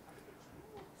briefly.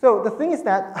 So the thing is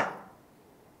that,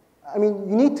 I mean,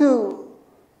 you need to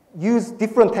use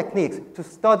different techniques to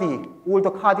study all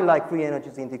the Cardi-like free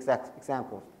energies in the exact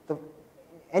examples. The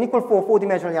n equal 4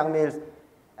 4-dimensional Yang-Mills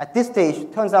at this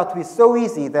stage turns out to be so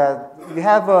easy that you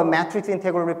have a matrix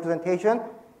integral representation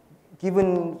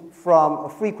given from a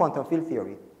free quantum field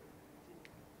theory.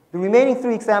 The remaining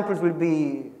 3 examples will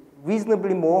be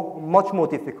reasonably much more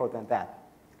difficult than that,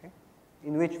 okay?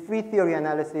 In which free theory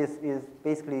analysis is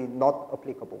basically not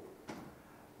applicable.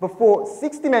 But for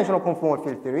 6-dimensional conformal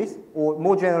field theories, or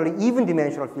more generally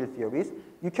even-dimensional field theories,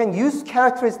 you can use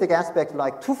characteristic aspects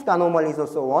like 't Hooft anomalies or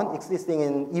so on, existing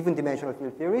in even-dimensional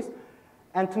field theories,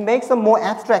 and to make some more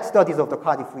abstract studies of the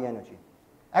Cardi free energy.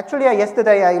 Actually,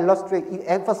 yesterday I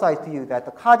emphasized to you that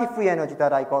the Cardi free energy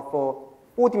that I got for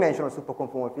 4-dimensional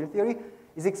superconformal field theory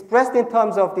is expressed in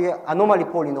terms of the anomaly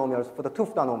polynomials for the 't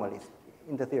Hooft anomalies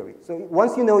in the theory. So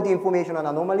once you know the information on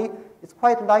anomaly, it's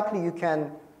quite likely you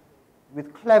can,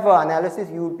 with clever analysis,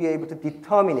 you will be able to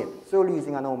determine it solely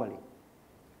using anomaly,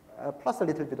 plus a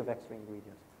little bit of extra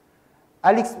ingredients.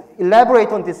 I'll elaborate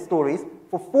on these stories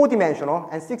for 4-dimensional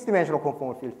and 6-dimensional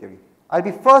conformal field theory. I'll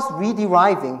be first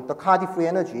re-deriving the Cardi free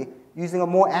energy using a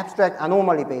more abstract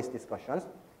anomaly-based discussions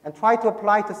and try to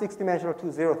apply to 6-dimensional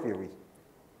 2-0 theories.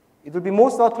 It will be more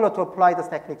subtler to apply these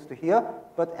techniques to here,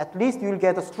 but at least you'll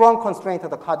get a strong constraint of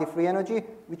the Cardi free energy,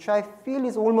 which I feel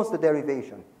is almost a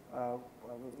derivation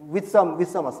with some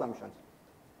assumptions.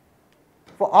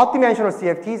 For odd-dimensional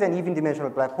CFTs and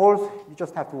even-dimensional black holes, you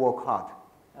just have to work hard.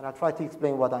 And I'll try to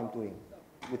explain what I'm doing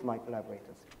with my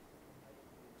collaborators.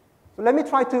 So let me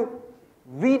try to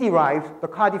re-derive the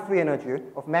Cardi free energy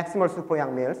of maximal super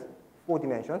Yang-Mills, 4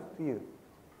 dimensions, to you.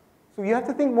 So you have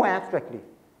to think more abstractly.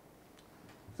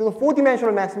 So the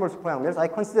 4-dimensional maximal super Yang-Mills, I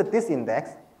consider this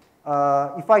index.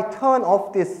 If I turn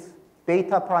off this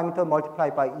beta parameter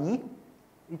multiplied by E,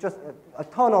 you just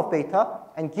turn off beta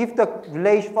and give the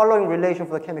following relation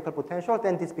for the chemical potential,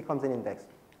 then this becomes an index.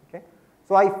 Okay?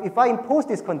 So if I impose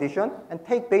this condition and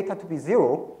take beta to be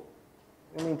 0,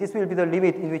 I mean, this will be the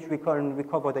limit in which we can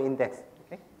recover the index.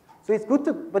 Okay? So it's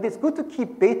good to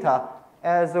keep beta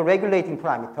as a regulating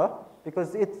parameter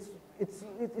because it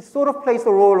sort of plays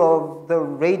the role of the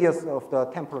radius of the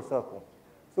temporal circle.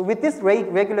 So with this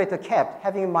regulator kept,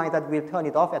 having in mind that we'll turn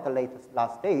it off at the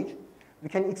last stage, we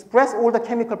can express all the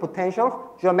chemical potentials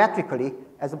geometrically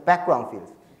as a background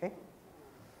field. Okay?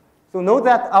 So note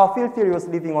that our field theory was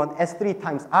living on S3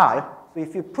 times R. So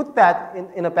if you put that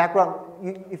in a background,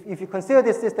 if you consider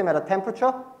this system at a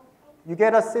temperature, you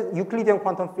get a Euclidean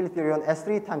quantum field theory on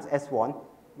S3 times S1,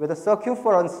 where the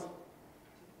circumference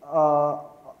of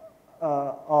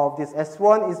this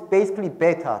S1 is basically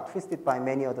beta, twisted by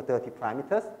many of the dirty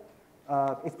parameters.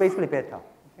 It's basically beta.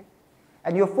 Okay?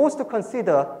 And you're forced to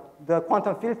consider the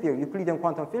quantum field theory, Euclidean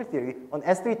quantum field theory, on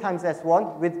S3 times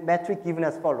S1 with metric given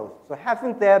as follows. So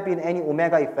haven't there been any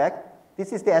omega effect?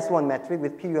 This is the S1 metric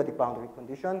with periodic boundary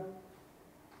condition.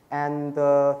 and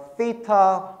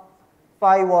theta,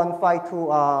 phi 1, phi 2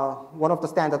 are one of the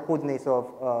standard coordinates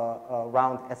of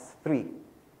round S3.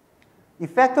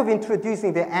 Effect of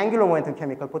introducing the angular momentum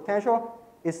chemical potential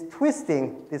is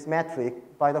twisting this metric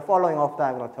by the following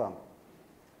off-diagonal term.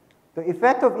 The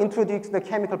effect of introducing the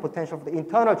chemical potential of the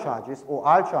internal charges, or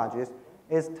R charges,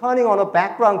 is turning on a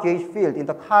background gauge field in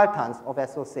the Cartans of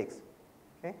SO6,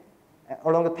 okay,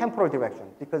 along the temporal direction,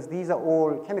 because these are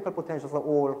all, chemical potentials are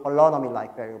all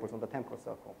holonomy-like variables on the temporal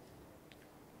circle.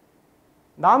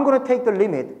 Now I'm going to take the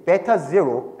limit, beta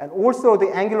 0, and also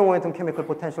the angular momentum chemical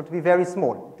potential to be very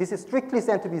small. This is strictly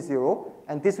said to be 0,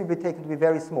 and this will be taken to be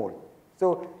very small.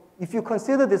 So if you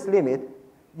consider this limit,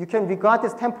 you can regard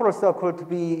this temporal circle to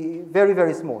be very,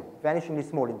 very small, vanishingly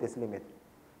small in this limit.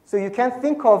 So you can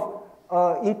think of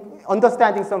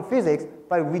understanding some physics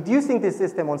by reducing this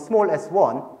system on small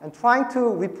s1 and trying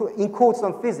to encode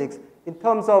some physics in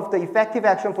terms of the effective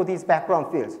action for these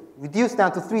background fields, reduced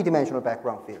down to three-dimensional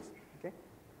background fields. Okay?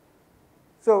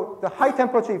 So the high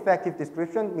temperature effective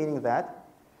description, meaning that,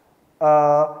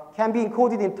 can be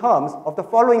encoded in terms of the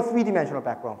following three-dimensional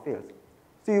background fields.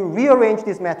 So you rearrange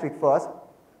this metric first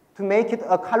to make it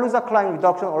a Kaluza-Klein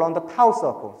reduction along the tau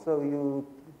circle. So you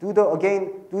do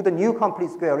the new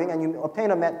complete squaring, and you obtain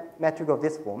a metric of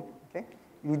this form. Okay?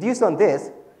 You reduce on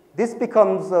this. This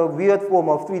becomes a weird form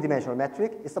of three-dimensional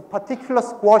metric. It's a particular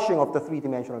squashing of the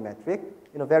three-dimensional metric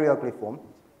in a very ugly form.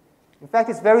 In fact,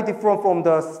 it's very different from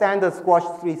the standard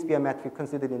squashed three-sphere metric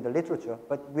considered in the literature,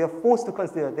 but we are forced to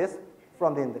consider this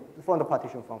from the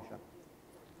partition function.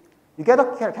 You get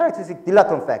a characteristic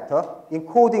dilaton factor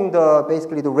encoding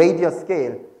basically the radius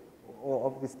scale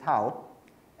of this tau,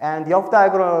 and the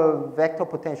off-diagonal vector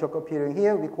potential appearing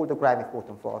here we call the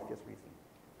graviforton for obvious reasons.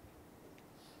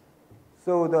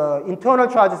 So the internal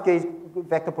charges gauge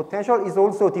vector potential is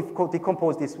also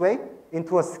decomposed this way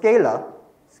into a scalar,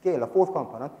 fourth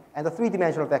component, and a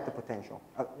three-dimensional vector potential,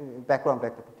 background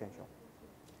vector potential.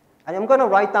 And I'm going to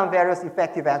write down various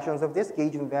effective actions of this,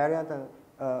 gauge invariant, and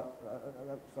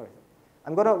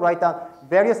I'm going to write down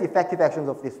various effective actions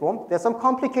of this form. There's some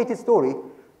complicated story,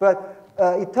 but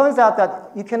it turns out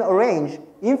that you can arrange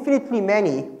infinitely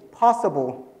many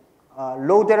possible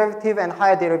low derivative and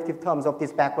higher derivative terms of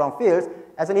these background fields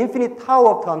as an infinite tau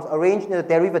of terms arranged in a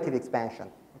derivative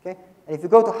expansion. Okay? And if you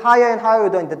go to higher and higher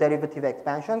order in the derivative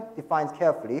expansion, defined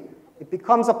carefully, it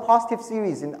becomes a positive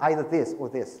series in either this or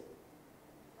this.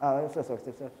 It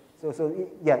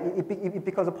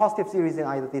becomes a positive series in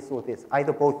either this or this,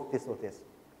 either both this or this.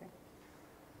 Okay?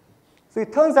 So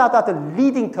it turns out that the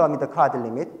leading term in the Cardan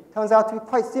limit turns out to be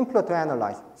quite simpler to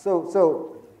analyze.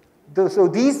 So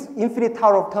these infinite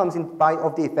tau of terms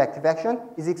of the effective action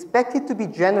is expected to be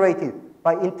generated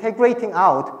by integrating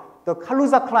out the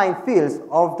Kaluza-Klein fields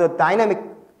of the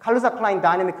Kaluza-Klein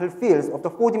dynamical fields of the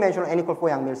four-dimensional n equal 4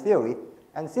 Yang-Mills theory.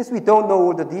 And since we don't know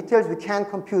all the details, we can't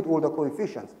compute all the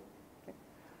coefficients. Okay?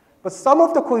 But some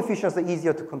of the coefficients are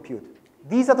easier to compute.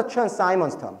 These are the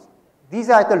Chern-Simons terms. These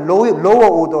are at the lower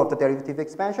order of the derivative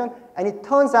expansion. And it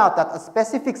turns out that a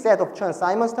specific set of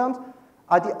Chern-Simons terms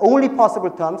are the only possible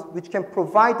terms which can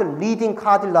provide the leading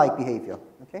Cardan-like behavior.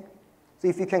 Okay? So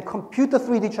if you can compute the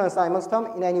 3D Chern-Simons term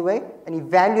in any way and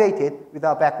evaluate it with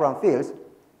our background fields,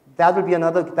 that will give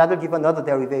another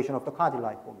derivation of the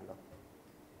Cardan-like formula.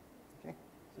 Okay?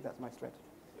 So that's my strategy.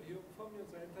 So you perform your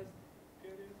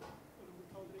anti-period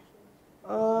calculation?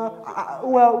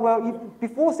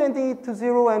 Before sending it to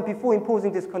 0 and before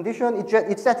imposing this condition,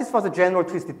 it satisfies a general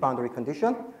twisted boundary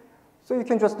condition. So you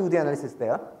can just do the analysis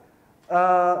there.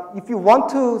 If you want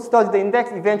to study the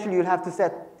index, eventually you'll have to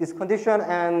set this condition,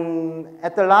 and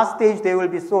at the last stage, there will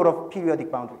be sort of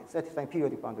periodic boundary, satisfying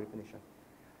periodic boundary condition.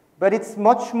 But it's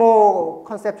much more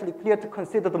conceptually clear to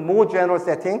consider the more general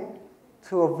setting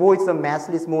to avoid some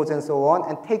massless modes and so on,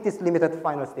 and take this limit at the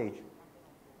final stage.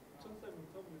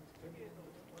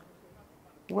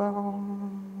 Well,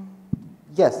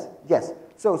 yes.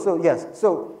 So yes.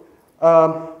 So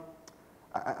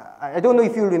I don't know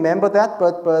if you remember that,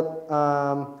 but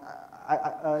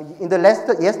in the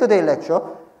yesterday lecture,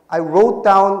 I wrote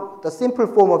down the simple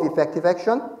form of effective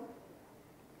action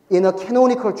in a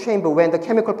canonical chamber when the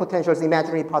chemical potential is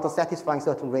imaginary part of satisfying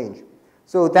certain range.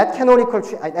 So that canonical,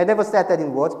 I never said that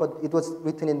in words, but it was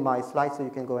written in my slides, so you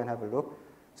can go and have a look.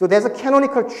 So there's a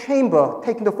canonical chamber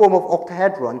taking the form of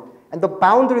octahedron, and the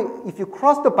boundary, if you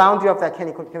cross the boundary of that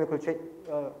the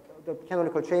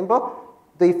canonical chamber,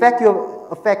 the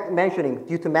effect mentioning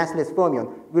due to massless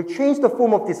fermion will change the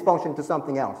form of this function to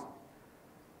something else.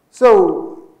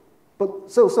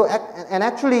 And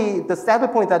actually, the saddle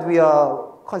point that we are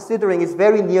considering is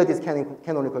very near this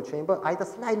canonical chamber, either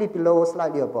slightly below or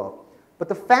slightly above. But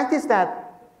the fact is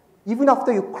that even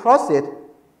after you cross it,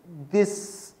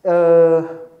 this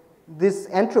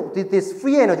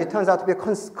free energy turns out to be a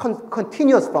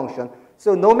continuous function.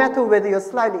 So no matter whether you're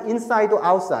slightly inside or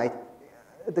outside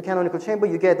the canonical chamber,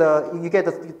 you get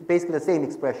basically the same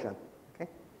expression. Okay?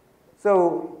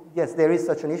 So yes, there is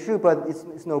such an issue, but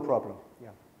it's no problem. Yeah.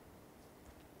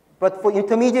 But for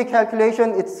intermediate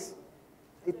calculation,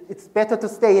 it's better to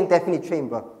stay in definite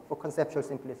chamber for conceptual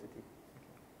simplicity.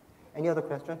 Any other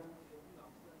question?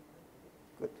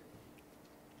 Good.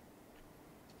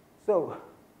 So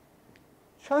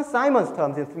Chern-Simons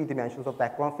terms in 3 dimensions of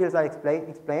background fields I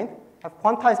explained have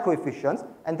quantized coefficients,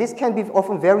 and this can be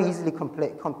often very easily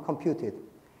computed.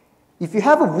 If you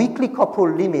have a weakly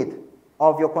coupled limit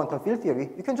of your quantum field theory,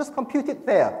 you can just compute it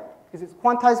there. Because it's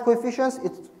quantized coefficients,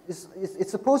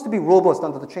 it's supposed to be robust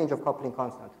under the change of coupling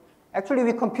constant. Actually,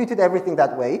 we computed everything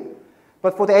that way.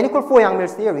 But for the n equal 4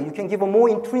 Yang-Mills theory, you can give a more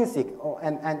intrinsic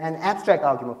and abstract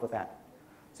argument for that.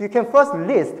 So you can first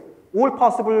list all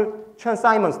possible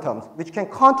Chern-Simons terms, which can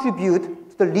contribute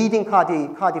to the leading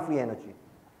Cardi free energy.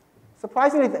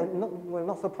 Surprisingly, well,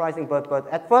 not surprising, but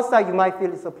at first sight you might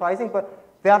feel it's surprising, but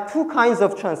there are 2 kinds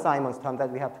of Chern-Simons terms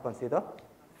that we have to consider.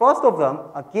 First of them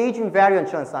are gauge invariant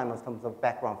Chern-Simons terms of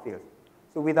background fields.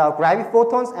 So with our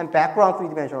graviphotons and background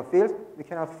 3-dimensional fields, we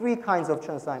can have 3 kinds of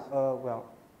Chern-Simons,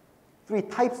 3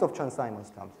 types of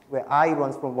Chern-Simons terms, where I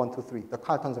runs from 1 to 3, the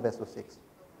Cartons of SO6.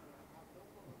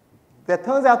 There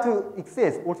turns out to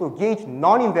exist also gauge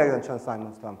non-invariant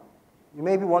Chern-Simons term. You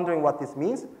may be wondering what this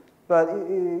means, but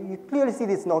you clearly see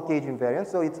this not gauge invariant,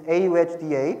 so it's A wedge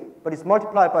dA, but it's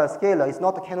multiplied by a scalar. It's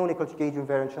not the canonical gauge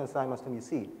invariant Chern-Simons term you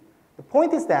see. The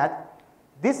point is that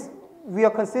this we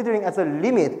are considering as a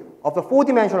limit of the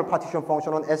 4-dimensional partition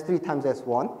function on S3 times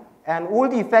S1, and all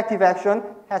the effective action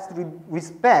has to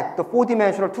respect the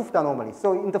 4-dimensional 't Hooft anomaly.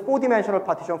 So in the 4-dimensional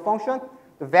partition function,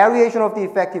 the variation of the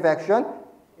effective action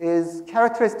is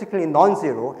characteristically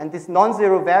non-zero, and this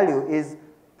non-zero value is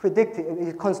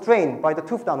constrained by the 't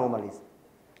Hooft anomalies.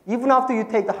 Even after you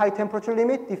take the high temperature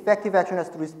limit, the effective action has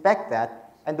to respect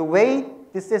that, and the way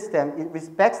this system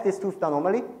respects this 't Hooft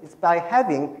anomaly is by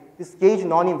having this gauge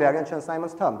non-invariant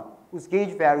Chern-Simons term, whose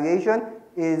gauge variation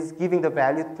is giving the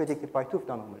value predicted by 't Hooft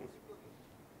anomalies.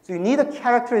 So you need a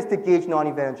characteristic gauge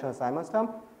non-invariant Chern-Simons term.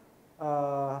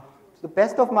 To the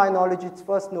best of my knowledge, it's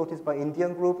first noticed by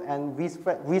Indian group and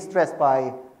re-stressed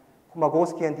by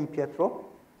Komagowski and Di Pietro.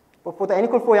 But for the n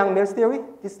equal 4 Yang-Mills theory,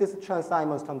 this is a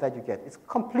Chern-Simons term that you get. It's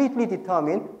completely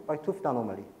determined by 't Hooft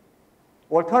anomaly.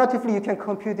 Alternatively, you can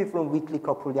compute it from weakly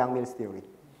coupled Yang-Mills theory.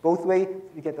 Both ways,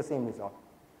 you get the same result.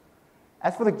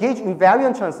 As for the gauge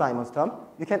invariant Chern-Simons term,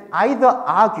 you can either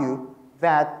argue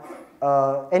that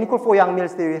n equal 4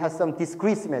 Yang-Mills theory has some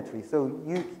discrete symmetry. So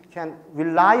you can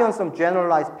rely on some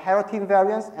generalized parity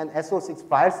invariance and SO6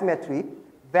 Weyl symmetry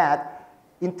that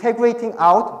integrating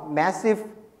out massive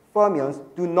fermions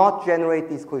do not generate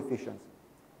these coefficients.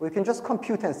 Or you can just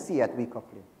compute and see at weak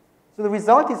coupling. So the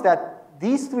result is that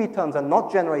these 3 terms are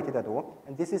not generated at all,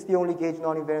 and this is the only gauge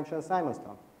non-invariant Chern-Simons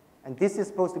term. And this is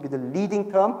supposed to be the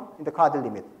leading term in the Cardi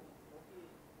limit.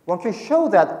 One can show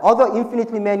that other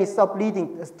infinitely many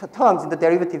sub-leading terms in the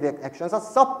derivative actions are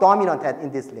sub-dominant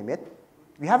in this limit.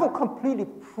 We haven't completely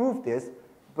proved this,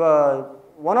 but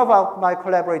one of my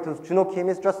collaborators, Juno Kim,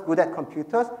 is just good at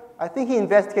computers. I think he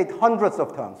investigated hundreds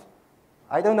of terms.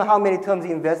 I don't know how many terms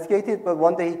he investigated, but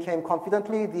one day he came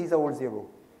confidently, these are all 0.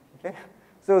 Okay?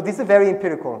 So this is very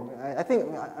empirical. I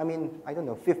don't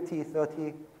know, 50,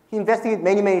 30. He investigated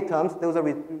many, many terms. Those are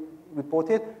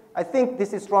reported. I think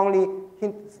this is strongly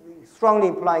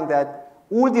implying that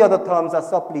all the other terms are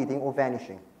sub-leading or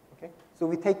vanishing. Okay? So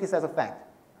we take this as a fact.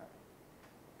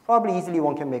 Probably easily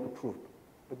one can make a proof,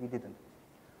 but we didn't.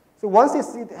 So once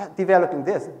it's developing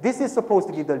this is supposed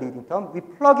to give the leading term. We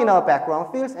plug in our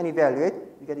background fields and evaluate.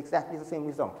 We get exactly the same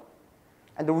result.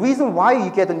 And the reason why you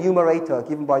get a numerator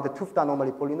given by the 't Hooft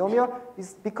anomaly polynomial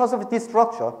is because of this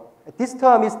structure. This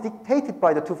term is dictated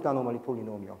by the 't Hooft anomaly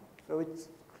polynomial. So it's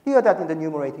clear that in the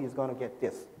numerator you're going to get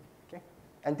this. Okay?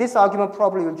 And this argument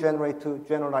probably will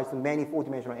generalize to many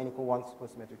 4-dimensional n equal 1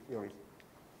 supersymmetric theories.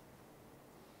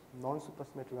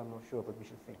 Non-supersymmetric, I'm not sure, but we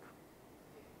should think.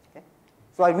 Okay?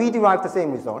 So I re-derived the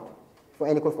same result for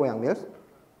n equal 4 Yang-Mills.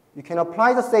 You can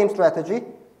apply the same strategy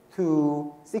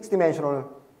to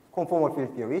 6-dimensional conformal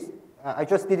field theories. I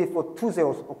just did it for 2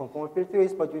 zeros for conformal field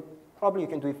theories, but you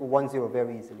can do it for 1 zero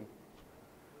very easily.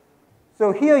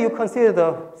 So here you consider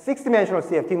the 6-dimensional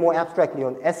CFT more abstractly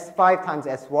on S5 times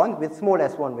S1 with small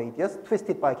S1 radius,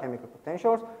 twisted by chemical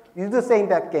potentials. You do the same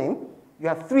back game. You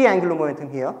have 3 angular momentum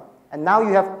here, and now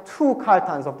you have 2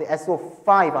 Cartons of the SO5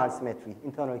 R symmetry,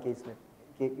 internal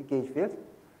gauge fields.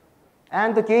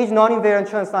 And the gauge non-invariant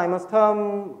Chern-Simons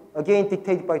term, again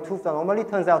dictated by 't Hooft's anomaly,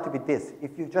 turns out to be this,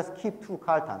 if you just keep 2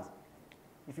 Cartans.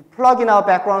 If you plug in our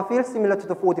background field, similar to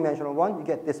the 4-dimensional one, you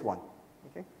get this one.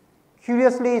 Okay?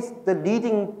 Curiously, the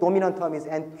leading dominant term is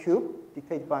n cubed,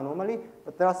 dictated by anomaly,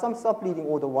 but there are some sub-leading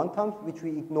order 1 terms which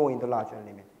we ignore in the larger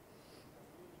limit.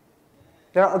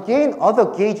 There are again other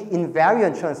gauge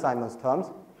invariant Chern-Simons terms,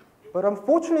 but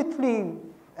unfortunately,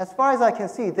 as far as I can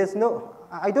see,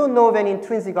 I don't know of any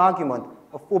intrinsic argument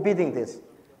of forbidding this.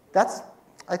 That's,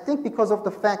 I think, because of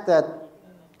the fact that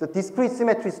the discrete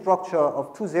symmetry structure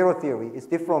of 2-0 theory is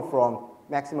different from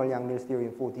maximal Yang-Mills theory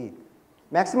in 4D.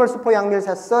 Maximal super Yang-Mills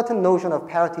has certain notion of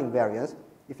parity invariance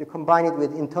if you combine it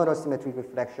with internal symmetry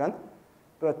reflection,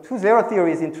 but 2-0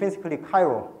 theory is intrinsically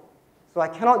chiral. So I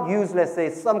cannot use, let's say,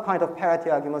 some kind of parity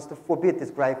arguments to forbid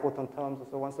these graviphoton terms and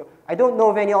so on. So I don't know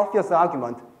of any obvious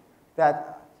argument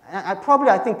that,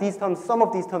 I think these terms, some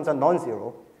of these terms are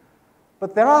non-zero.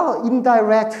 But there are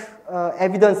indirect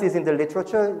evidences in the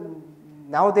literature.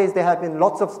 Nowadays, there have been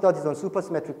lots of studies on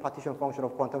supersymmetric partition function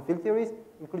of quantum field theories,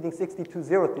 including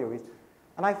 62-0 theories.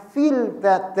 And I feel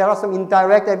that there are some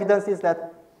indirect evidences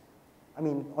that, I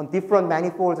mean, on different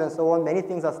manifolds and so on, many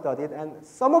things are studied. And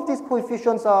some of these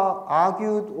coefficients are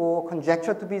argued or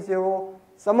conjectured to be 0.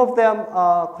 Some of them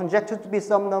are conjectured to be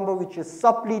some number which is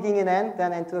sub-leading in n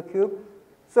than n to the cube.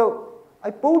 So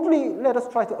I boldly let us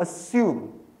try to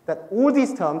assume that all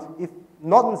these terms, if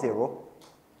not in 0,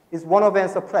 is 1 over n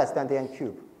suppressed than the n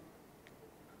cube.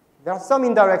 There are some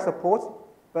indirect supports,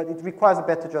 but it requires a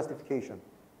better justification.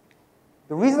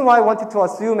 The reason why I wanted to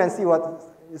assume and see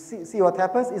what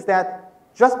happens is that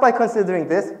just by considering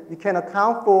this, we can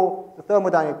account for the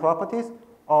thermodynamic properties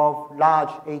of large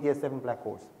ADS7 black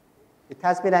holes. It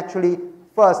has been actually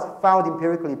first found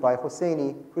empirically by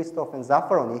Hosseini, Christoph, and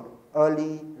Zaffaroni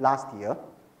early last year.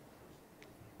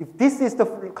 If this is the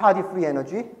Cardi free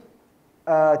energy,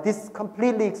 this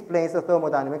completely explains the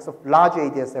thermodynamics of large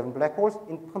ADS7 black holes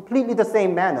in completely the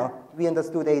same manner we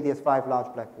understood ADS5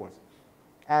 large black holes.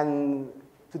 And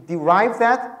to derive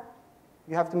that,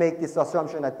 you have to make this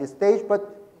assumption at this stage,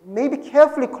 but maybe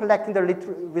carefully collecting the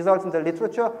results in the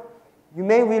literature, you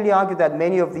may really argue that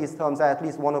many of these terms are at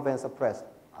least 1 over n suppressed.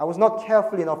 I was not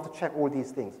careful enough to check all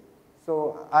these things.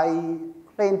 So I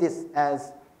claim this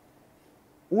as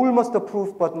almost a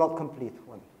proof, but not complete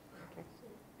one. Okay.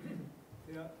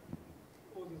 Yeah,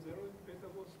 all the 0 beta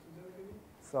goes to 0 limit?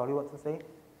 Sorry, what to say?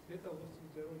 Beta goes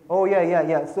to 0 limit. Oh,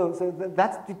 yeah. So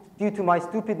that's due to my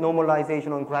stupid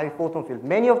normalization on graviphoton field.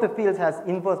 Many of the fields has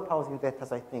inverse powers in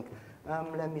betas, I think.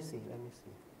 Let me see.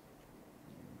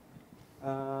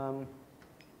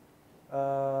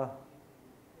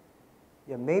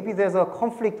 Yeah, maybe there's a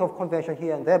conflict of convention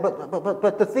here and there,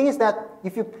 but the thing is that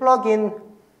if you plug in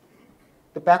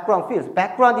the background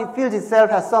field itself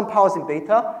has some powers in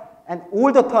beta, and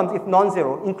all the terms, if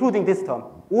non-zero, including this term,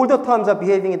 all the terms are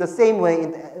behaving in the same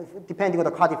way depending on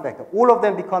the Cardi factor. All of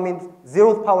them becoming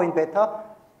 0th power in beta.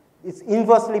 It's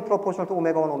inversely proportional to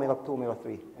omega 1, omega 2, omega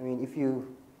 3. I mean, if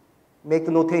you make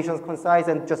the notations concise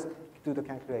and just do the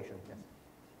calculation. Yes.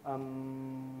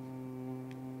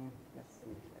 Let's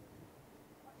see.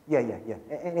 Yeah.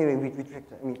 Anyway, we checked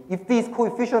that. I mean, if these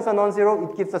coefficients are non-zero,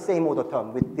 it gives the same order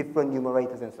term with different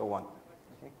numerators and so on.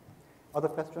 Okay. Other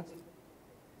questions?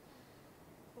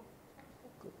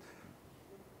 Good.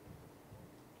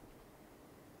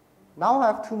 Now I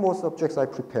have 2 more subjects I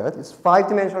prepared. It's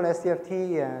 5-dimensional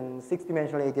SCFT and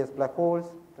 6-dimensional ADS black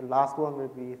holes. The last one will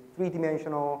be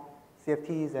 3-dimensional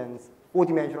CFTs and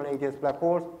 4-dimensional ADS black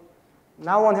holes.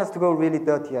 Now one has to go really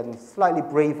dirty and slightly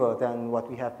braver than what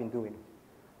we have been doing.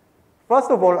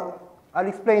 First of all, I'll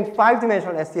explain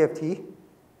 5-dimensional SCFT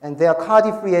and their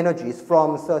Cardi-free energies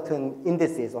from certain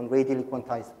indices on radially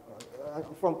quantized,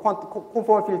 from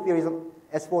conformal field theories of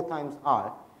S4 times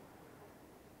R.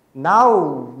 Now,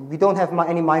 we don't have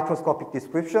any microscopic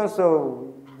description,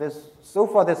 so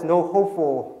far there's little hope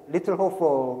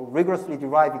for rigorously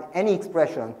deriving any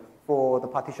expression for the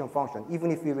partition function,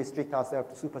 even if we restrict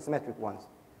ourselves to supersymmetric ones.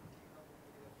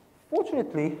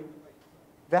 Fortunately,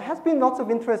 there has been lots of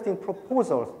interesting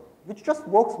proposals which just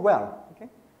works well. Okay?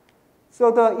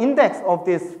 So the index of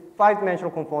this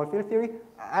 5-dimensional conformal field theory,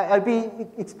 I'll be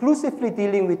exclusively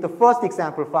dealing with the first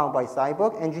example found by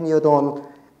Seiberg, engineered on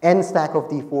n stack of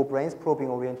D4 branes probing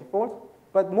oriented folds.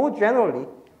 But more generally,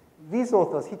 these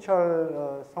authors,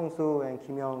 Hichul, Sung-Soo, and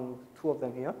Kim Young, 2 of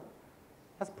them here,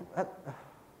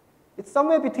 it's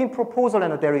somewhere between proposal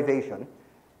and a derivation,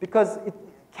 because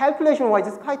calculation-wise,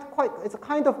 it's a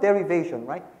kind of derivation,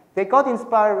 right? They got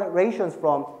inspirations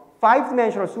from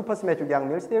 5-dimensional supersymmetric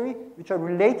Yang-Mills theory, which are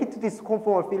related to this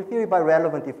conformal field theory by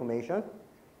relevant information.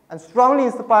 And strongly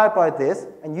inspired by this,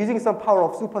 and using some power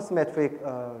of supersymmetric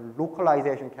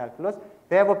localization calculus,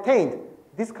 they have obtained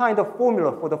this kind of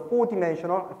formula for the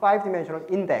 4-dimensional, 5-dimensional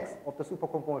index of the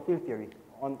superconformal field theory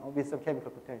with some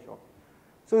chemical potential.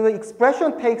 So the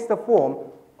expression takes the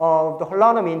form of the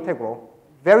Holonomy integral,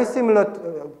 very similar,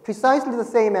 precisely the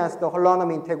same as the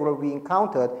Holonomy integral we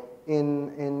encountered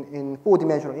in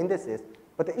 4-dimensional indices,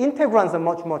 but the integrands are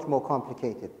much, much more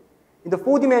complicated. In the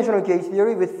 4-dimensional gauge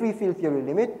theory with free field theory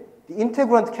limit, the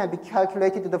integrand can be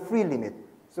calculated to the free limit.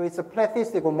 So it's a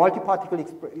plathistic or multi-particle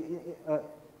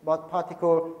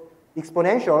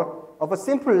exponential of a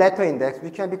simple letter index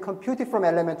which can be computed from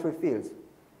elementary fields.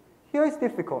 Here it's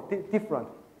different.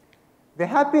 They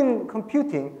have been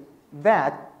computing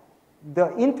that the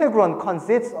integrand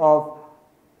consists of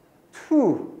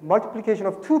multiplication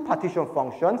of two partition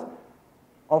functions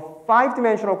of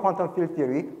 5-dimensional quantum field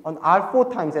theory on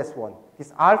R4 times S1.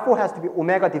 This R4 has to be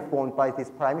omega deformed by this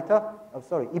parameter. Oh,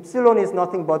 sorry, epsilon is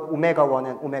nothing but omega 1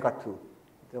 and omega 2,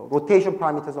 the rotation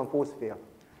parameters on 4 sphere.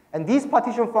 And these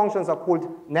partition functions are called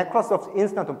Nekrasov's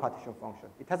instanton partition function.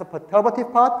 It has a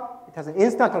perturbative part, it has an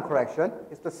instanton correction.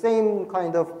 It's the same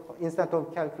kind of instanton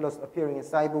calculus appearing in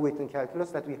Seiberg-Witten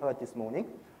calculus that we heard this morning.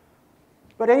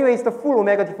 But anyway, it's the full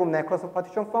omega deformed Nekrasov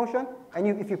partition function. And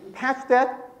if you patch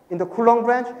that in the Coulomb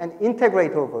branch and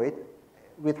integrate over it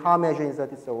with Haar measure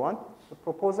inserted and so on, the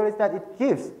proposal is that it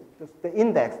gives the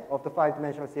index of the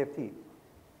 5-dimensional CFT.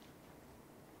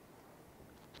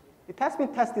 It has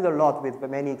been tested a lot with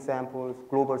many examples,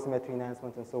 global symmetry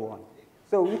enhancement, and so on.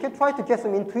 So we can try to get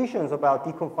some intuitions about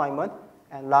deconfinement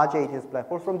and large agents black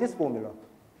holes from this formula.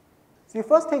 So you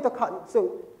first take the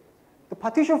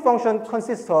partition function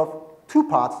consists of two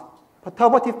parts,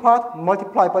 perturbative part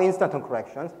multiplied by instanton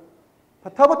corrections.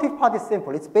 Perturbative part is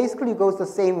simple. It basically goes the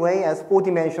same way as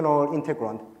 4-dimensional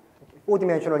integrand,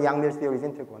 4-dimensional Yang-Mills theory's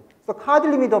integrand. So Cardy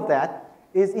limit of that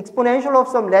is exponential of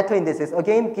some letter indices,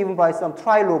 again given by some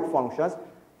trilog functions.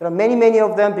 There are many, many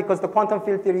of them because the quantum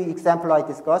field theory example I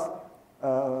discussed,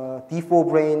 D4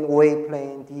 brane, OA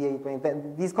plane, DA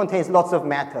plane, these contains lots of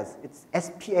matters. It's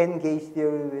SPN gauge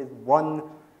theory with one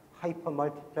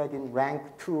hypermultiplied in rank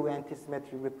 2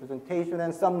 antisymmetric representation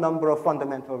and some number of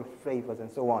fundamental flavors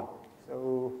and so on.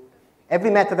 So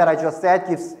every method that I just said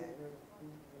gives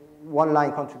one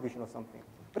line contribution or something.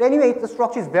 But anyway, the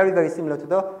structure is very, very similar to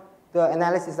the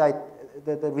analysis,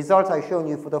 the results I've shown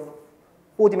you for the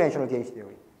 4-dimensional gauge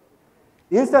theory.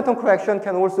 The instanton correction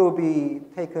can also be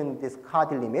taken this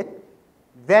Cardy limit.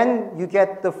 Then you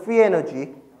get the free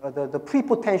energy, the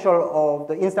pre-potential of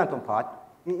the instanton part.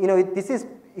 This is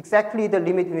exactly the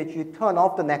limit in which you turn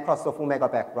off the Nekrasov omega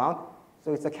background.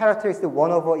 So it's a characteristic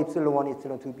 1 over epsilon 1,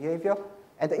 epsilon 2 behavior.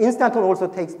 And the instanton also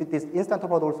takes this, instanton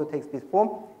part also takes this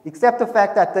form, except the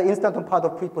fact that the instanton part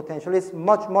of pre-potential is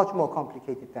much, much more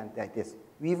complicated than this.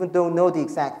 We even don't know the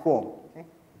exact form. Okay?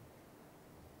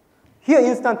 Here,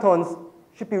 instantons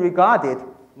should be regarded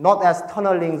not as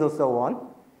tunnelings or so on.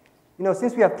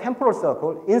 Since we have temporal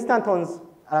circle, instantons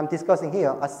I'm discussing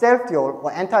here are self-dual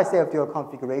or anti-self-dual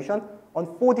configuration on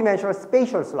 4-dimensional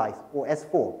spatial slice, or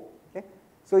S4. Okay?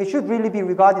 So it should really be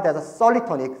regarded as a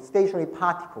solitonic stationary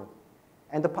particle.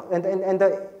 And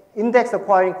the index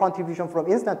acquiring contribution from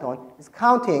instanton is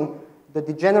counting the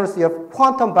degeneracy of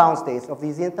quantum bound states of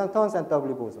these instantons and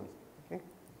W bosons. Okay?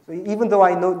 So even though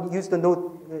I use the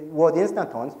word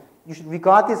instantons, you should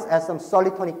regard this as some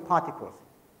solitonic particles.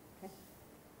 Okay?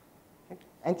 Okay?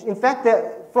 And in fact,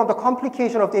 from the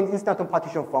complication of the instanton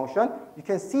partition function, you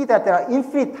can see that there are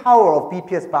infinite tower of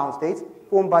BPS bound states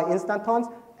formed by instantons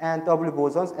and W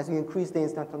bosons as you increase the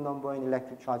instanton number in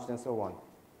electric charges and so on.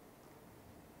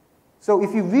 So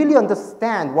if you really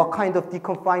understand what kind of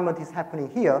deconfinement is happening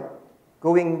here,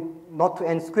 going not to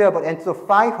n squared, but n to the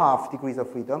 5½ degrees of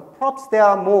freedom, perhaps there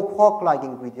are more quark-like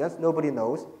ingredients, nobody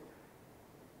knows.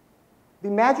 The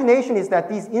imagination is that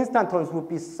these instantons would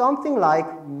be something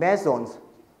like mesons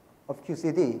of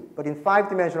QCD, but in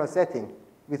 5-dimensional setting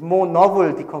with more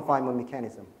novel deconfinement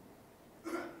mechanism.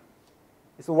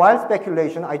 It's a wild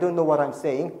speculation. I don't know what I'm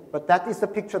saying, but that is the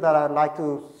picture that I'd like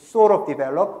to sort of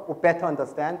develop or better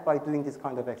understand by doing this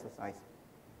kind of exercise.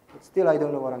 But still, I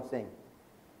don't know what I'm saying.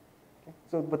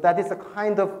 Okay? But that is the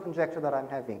kind of conjecture that I'm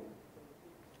having.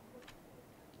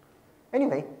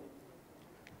 Anyway,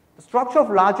 the structure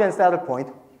of large n saddle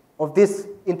point of this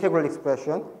integral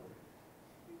expression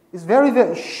is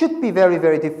should be very,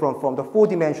 very different from the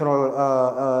 4-dimensional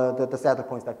the saddle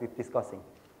points that we're discussing.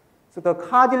 So the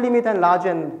Cardy limit and large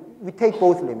n, we take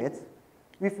both limits.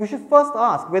 We should first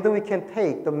ask whether we can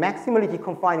take the maximally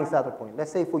deconfining saddle point.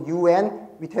 Let's say for un,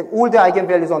 we take all the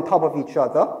eigenvalues on top of each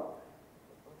other,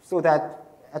 so that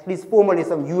at least formally,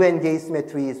 some UN gauge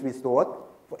symmetry is restored.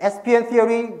 For SPN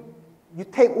theory, you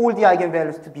take all the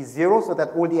eigenvalues to be 0 so that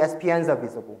all the SPNs are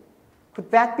visible. Could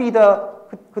that be the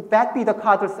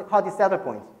Cardy saddle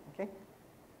point? Okay?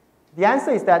 The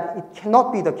answer is that it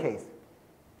cannot be the case,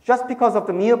 just because of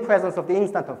the mere presence of the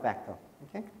instanton factor.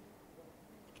 Okay?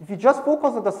 If you just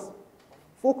focus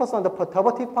on the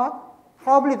perturbative part,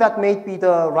 probably that may be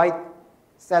the right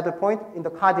saddle point in the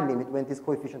Cardy limit when this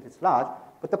coefficient is large,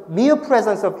 but the mere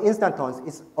presence of instantons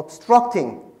is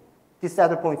obstructing this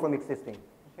saddle point from existing.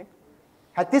 Okay?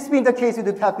 Had this been the case, it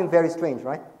would have been very strange,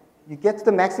 right? You get to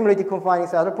the maximally deconfining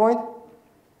saddle point,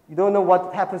 you don't know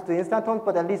what happens to the instantons,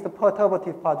 but at least the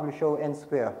perturbative part will show n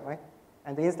square, right?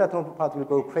 And the instanton part will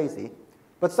go crazy.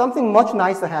 But something much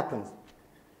nicer happens.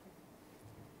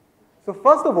 So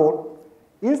first of all,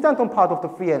 instanton part of the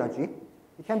free energy,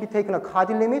 it can be taken a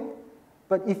Cardy limit,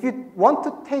 but if you want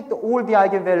to take all the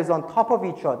eigenvalues on top of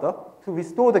each other to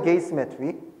restore the gauge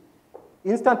symmetry,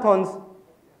 instantons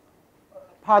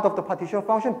part of the partition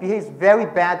function behaves very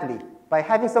badly by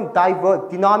having some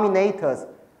denominators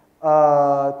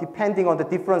depending on the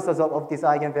differences of these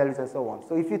eigenvalues and so on.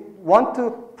 So if you want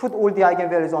to put all the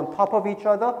eigenvalues on top of each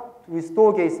other to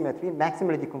restore gauge symmetry,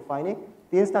 maximally deconfining,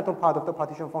 the instanton part of the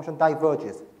partition function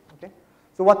diverges. Okay?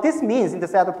 So what this means in the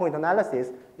saddle point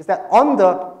analysis is that on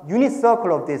the unit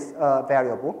circle of this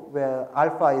variable, where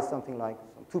alpha is something like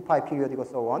 2 pi periodic or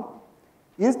so on,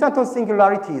 instanton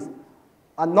singularities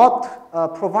are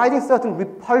not providing certain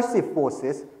repulsive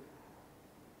forces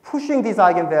pushing these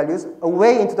eigenvalues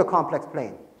away into the complex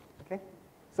plane. Okay?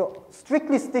 So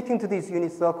strictly sticking to this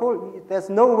unit circle, there's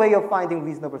no way of finding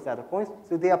reasonable saddle points.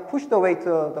 So they are pushed away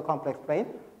to the complex plane.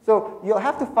 So you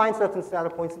have to find certain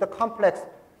saddle points in the complex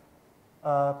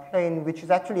plane, which is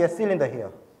actually a cylinder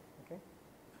here. Okay?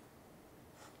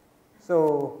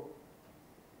 So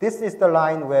this is the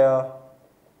line where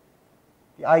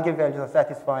the eigenvalues are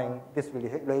satisfying this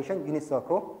relation, unit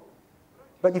circle.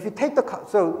 But if you take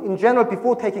so in general,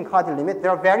 before taking Cardy limit, there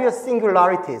are various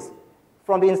singularities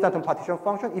from the instanton partition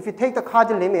function. If you take the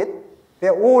Cardy limit,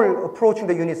 they're all approaching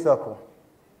the unit circle.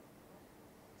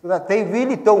 So that they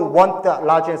really don't want the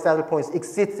large n saddle points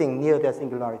existing near their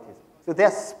singularities. So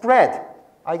they're spread,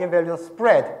 eigenvalues are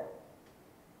spread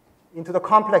into the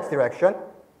complex direction.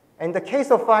 And in the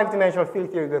case of 5-dimensional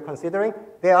field theory we're considering,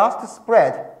 they are asked to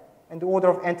spread in the order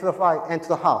of n to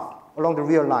the half along the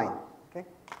real line.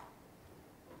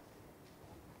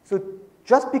 So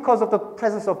just because of the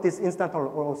presence of this instanton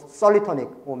or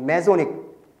solitonic or mesonic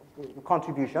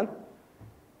contribution,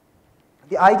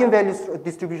 the eigenvalue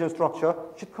distribution structure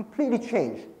should completely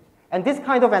change. And this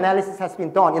kind of analysis has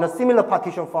been done in a similar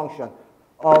partition function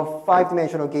of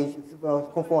 5-dimensional gauge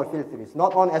conformal field theories,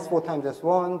 not on S4 times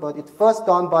S1, but it's first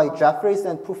done by Jeffreys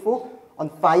and Pufo on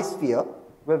phi sphere,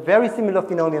 where very similar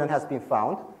phenomenon has been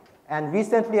found. And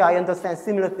recently, I understand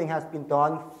similar thing has been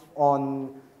done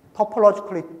on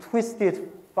topologically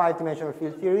twisted 5-dimensional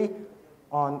field theory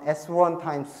on S1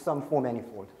 times some 4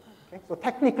 manifold. Okay? So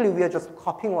technically, we are just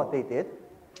copying what they did.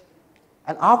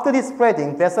 And after this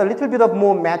spreading, there's a little bit of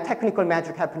more technical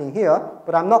magic happening here,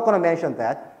 but I'm not going to mention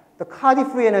that. The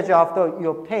Cardy free energy that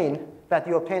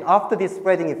you obtain after this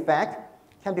spreading effect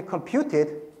can be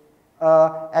computed,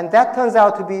 and that turns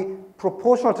out to be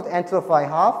proportional to the n to the phi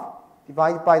half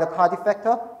divided by the Cardy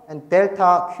factor, and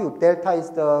delta cube. Delta is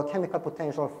the chemical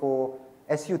potential for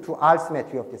SU2R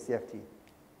symmetry of the CFT.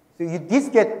 So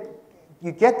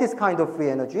you get this kind of free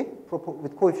energy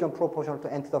with coefficient proportional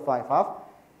to n to the phi half.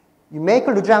 You make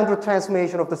a Legendre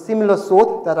transformation of the similar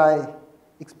sort that I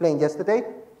explained yesterday.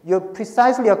 You're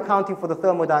precisely accounting for the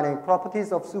thermodynamic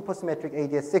properties of supersymmetric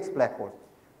ADS6 black holes,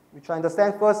 which I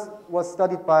understand first was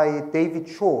studied by David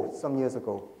Shaw some years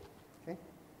ago. Okay?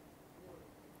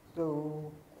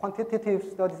 So quantitative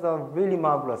studies are really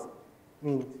marvelous. I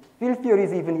mean, field theory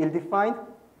is even ill-defined.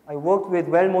 I worked with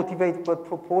well-motivated but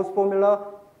proposed formula.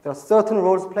 There are certain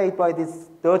roles played by these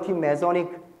dirty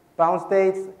mesonic bound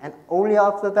states, and only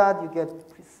after that you get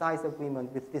precise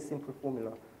agreement with this simple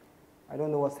formula. I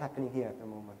don't know what's happening here at the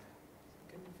moment.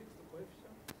 Can you fix the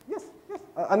coefficient? Yes, yes.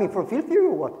 I mean, from field theory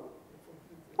or what?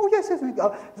 Oh, yes, yes.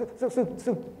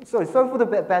 Sorry for the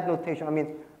bad notation. I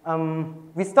mean,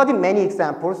 we studied many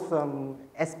examples,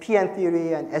 SPN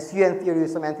theory and SUN theory,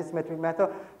 some antisymmetric matter.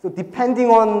 So depending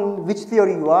on which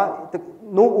theory you are,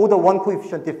 no order one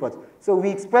coefficient differs. So we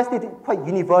expressed it quite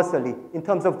universally in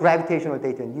terms of gravitational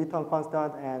data, Newton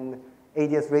constant and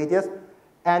ADS radius.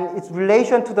 And its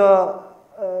relation to the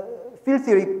field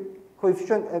theory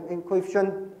coefficient,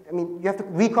 I mean, you have to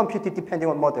recompute it depending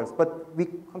on models, but we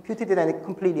computed it and it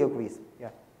completely agrees. Yeah.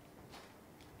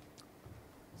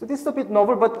 So this is a bit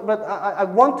novel, but I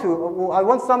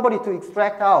want somebody to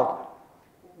extract out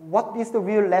what is the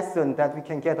real lesson that we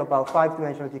can get about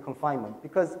five-dimensional deconfinement.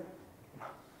 Because,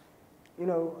 you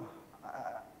know,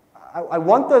 I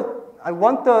want the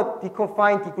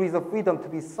deconfined degrees of freedom to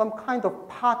be some kind of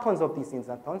partons of these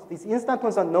instantons. These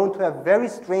instantons are known to have very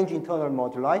strange internal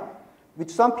moduli, which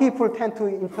some people tend to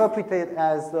interpret it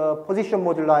as position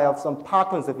moduli of some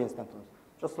partons of instantons,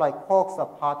 just like quarks are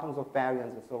partons of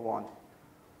baryons and so on.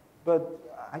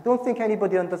 But I don't think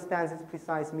anybody understands its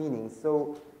precise meaning.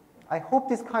 So I hope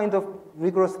this kind of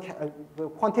rigorous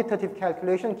quantitative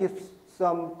calculation gives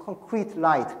some concrete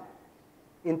light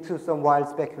into some wild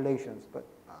speculations. But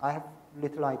I have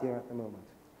little idea at the moment.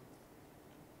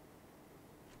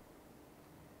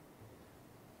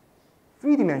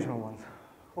 Three-dimensional ones.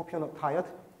 Hope you're not tired.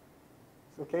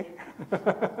 It's okay.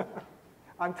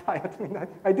 I'm tired. I mean,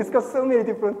 I discussed so many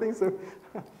different things. So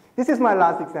this is my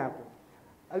last example.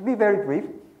 I'll be very brief.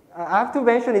 I have to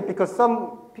mention it because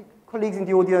some colleagues in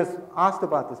the audience asked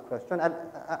about this question, and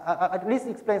I'll at least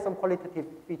explain some qualitative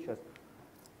features.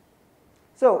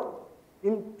 So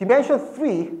in dimension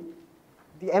 3,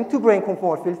 the M2 brane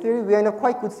conformal field theory, we are in a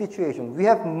quite good situation. We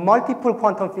have multiple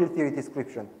quantum field theory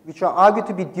descriptions, which are argued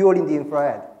to be dual in the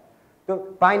infrared.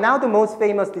 So by now, the most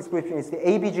famous description is the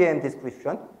ABJM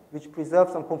description, which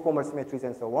preserves some conformal symmetries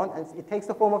and so on, and it takes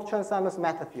the form of Chern-Simons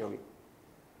matter theory.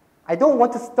 I don't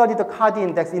want to study the Cardy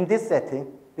index in this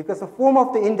setting because the form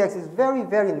of the index is very,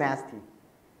 very nasty.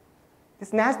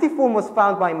 This nasty form was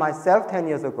found by myself 10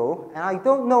 years ago, and I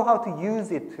don't know how to use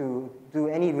it to do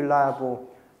any reliable,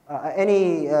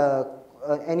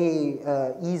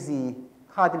 easy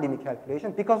Cardy limit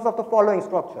calculation because of the following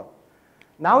structure.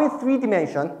 Now in 3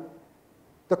 dimension,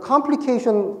 the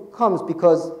complication comes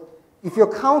because if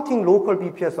you're counting local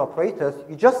BPS operators,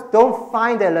 you just don't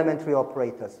find elementary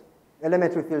operators.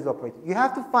 Elementary fields operator. You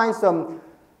have to find some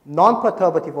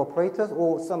non-perturbative operators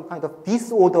or some kind of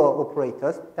disorder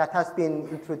operators that has been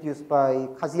introduced by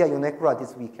Kazuya Yonekura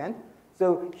this weekend.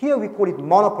 So here we call it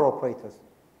monopole operators.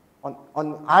 On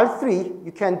R3,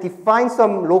 you can define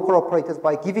some local operators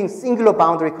by giving singular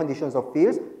boundary conditions of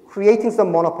fields, creating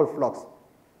some monopole flux.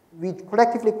 We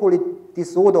collectively call it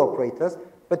disorder operators,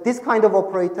 but this kind of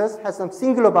operators has some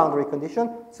singular boundary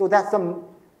condition, so that some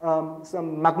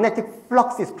magnetic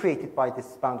flux is created by this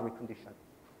boundary condition.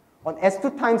 On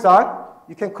S2 times R,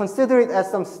 you can consider it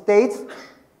as some states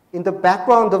in the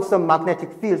background of some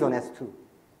magnetic fields on S2.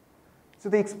 So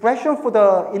the expression for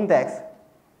the index,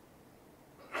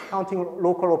 counting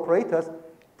local operators,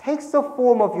 takes the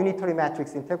form of unitary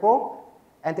matrix integral,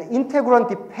 and the integrand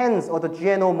depends on the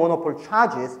GNO monopole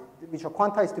charges, which are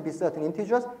quantized to be certain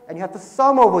integers, and you have to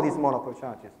sum over these monopole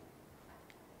charges.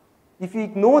 If you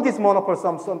ignore this monopole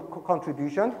sum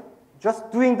contribution,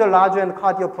 just doing the larger and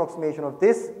Cardy approximation of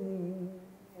this,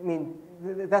 I mean,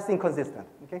 that's inconsistent,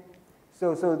 okay?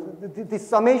 So the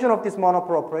summation of these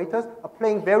monopole operators are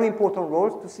playing very important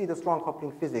roles to see the strong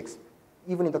coupling physics,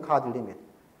 even in the Cardy limit.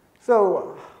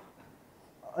 So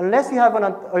unless you have an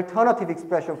alternative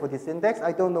expression for this index,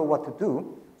 I don't know what to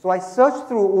do. So I searched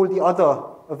through all the other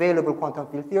available quantum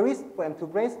field theories for M2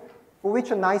 branes, for which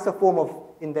a nicer form of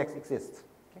index exists.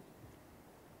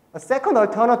 A second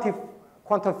alternative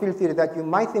quantum field theory that you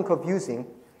might think of using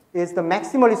is the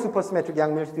maximally supersymmetric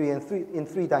Yang-Mills theory in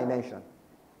 3 dimensions.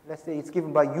 Let's say it's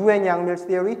given by UN Yang-Mills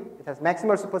theory. It has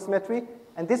maximal supersymmetry,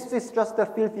 and this is just a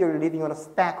field theory living on a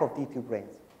stack of D2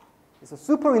 branes. It's a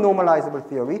super renormalizable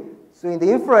theory, so in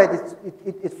the infrared,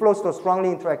 it flows to a strongly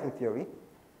interacting theory.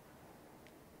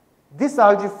 This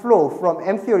algae flow from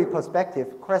M theory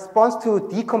perspective corresponds to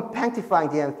decompactifying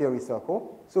the M theory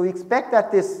circle, so we expect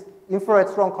that this infrared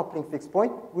strong coupling fixed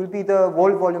point will be the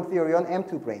wall volume theory on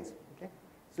M2 branes. Okay?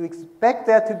 So we expect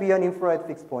there to be an infrared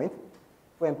fixed point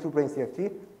for M2 brane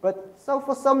CFT, but so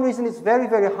for some reason it's very,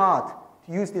 very hard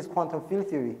to use this quantum field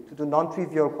theory to do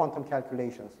non-trivial quantum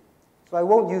calculations. So I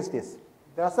won't use this.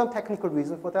 There are some technical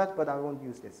reasons for that, but I won't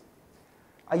use this.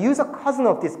 I use a cousin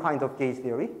of this kind of gauge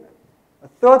theory, a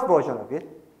third version of it.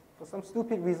 For some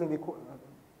stupid reason,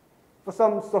 for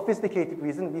some sophisticated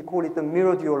reason, we call it the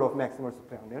mirror dual of maximal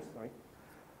super Yang-Mills, sorry.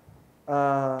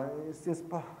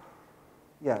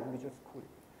 We just call it.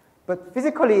 But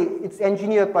physically, it's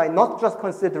engineered by not just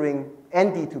considering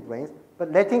n D2 branes,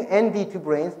 but letting n D2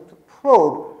 branes to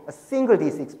probe a single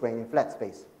D6 brane in flat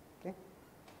space. Okay?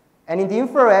 And in the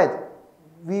infrared,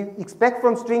 we expect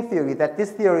from string theory that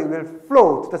this theory will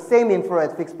flow to the same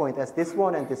infrared fixed point as this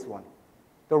one and this one.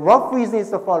 The rough reason is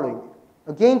the following.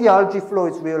 Again, the algae flow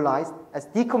is realized as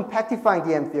decompactifying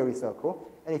the M theory circle.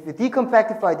 And if you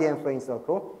decompactify the M frame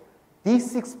circle,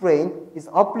 D6 brane is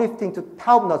uplifting to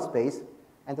Taub-Knot space,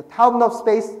 And the Taubnov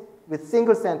space with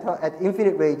single center at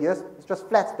infinite radius is just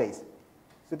flat space.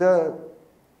 So the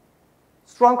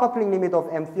strong coupling limit of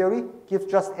M theory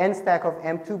gives just n stack of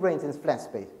M2 branes in flat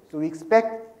space. So we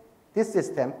expect this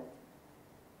system,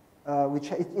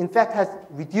 which in fact has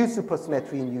reduced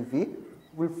supersymmetry in UV,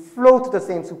 will flow to the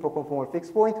same superconformal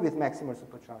fixed point with maximal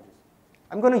supercharges.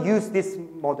 I'm going to use this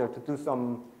model to do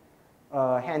some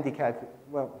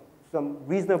some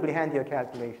reasonably handier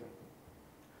calculation.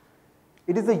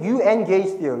 It is a UN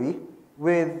gauge theory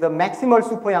with the maximal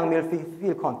super Yang-Mills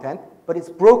field content, but it's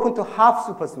broken to half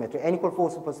supersymmetry, n equal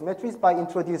 4 supersymmetries, by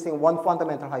introducing one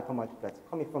fundamental hypermultiplex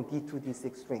coming from D2,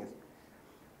 D6 strings.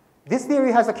 This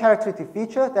theory has a characteristic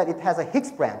feature that it has a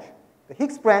Higgs branch. The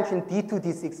Higgs branch in D2,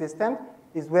 D6 system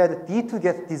is where the D2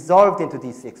 gets dissolved into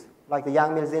D6, like the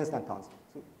Yang-Mills instantons.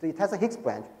 So it has a Higgs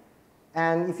branch.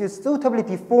 And if you suitably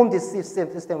deform this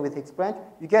system with Higgs branch,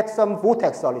 you get some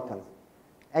vortex solitons.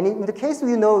 And in the case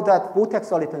we know that vortex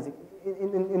solitons,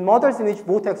 in models in which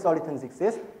vortex solitons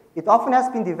exist, it often has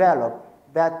been developed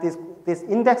that this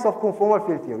index of conformal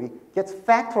field theory gets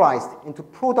factorized into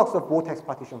products of vortex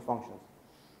partition functions.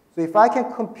 So if I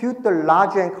can compute the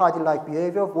larger Cardi-like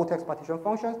behavior of vortex partition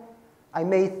functions, I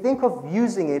may think of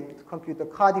using it to compute the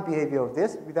Cardi behavior of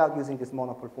this without using this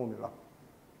monopole formula.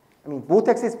 I mean,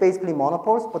 vortex is basically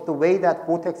monopoles, but the way that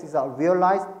vortexes are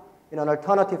realized in an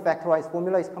alternative factorized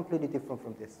formula is completely different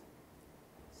from this.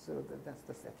 So that's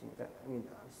the setting. I mean,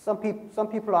 some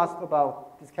people ask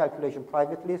about this calculation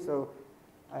privately, so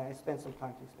I spent some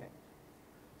time to explain.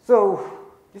 So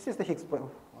this is the Higgs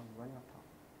branch.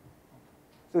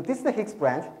 So this is the Higgs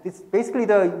branch. This is basically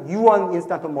the U1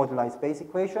 instanton moduli space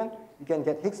equation. You can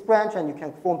get Higgs branch, and you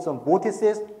can form some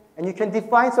vortices, and you can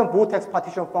define some vortex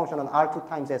partition function on R2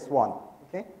 times S1,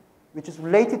 okay, which is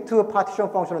related to a partition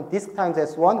function on disk times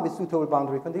S1 with suitable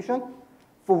boundary condition,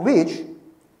 for which,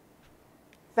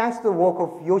 thanks to the work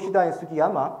of Yoshida and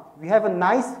Sugiyama, we have a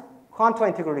nice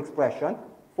contour-integral expression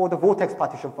for the vortex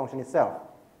partition function itself,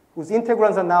 whose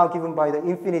integrals are now given by the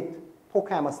infinite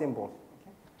Pochhammer symbol.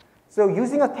 Okay? So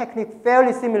using a technique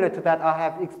fairly similar to that I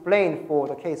have explained for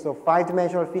the case of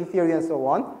five-dimensional field theory and so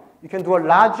on, you can do a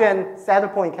large n saddle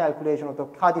point calculation of the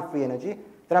Cardi free energy.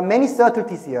 There are many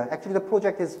subtleties here. Actually, the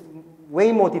project is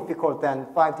way more difficult than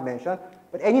 5 dimension.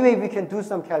 But anyway, we can do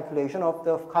some calculation of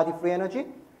the Cardi free energy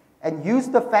and use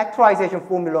the factorization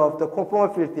formula of the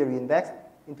conformal field theory index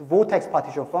into vortex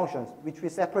partition functions, which we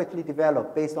separately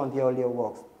developed based on the earlier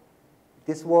works.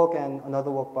 This work and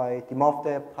another work by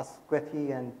Dimofte,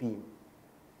 Pasquetti, and Beam.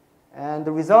 And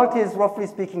the result is, roughly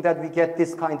speaking, that we get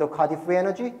this kind of Cardi free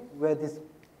energy, where this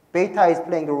beta is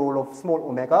playing the role of small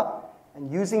omega. And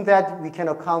using that, we can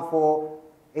account for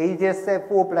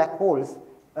ADS4 black holes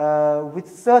with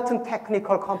certain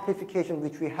technical complication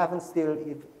which we haven't still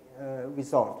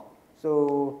resolved.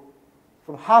 So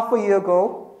from half a year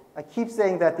ago, I keep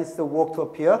saying that this is a work to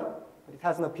appear, but it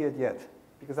hasn't appeared yet,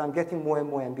 because I'm getting more and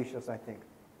more ambitious, I think.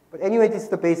 But anyway, this is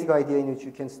the basic idea in which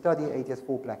you can study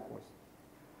ADS4 black holes.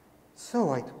 So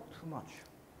I talked too much.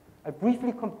 I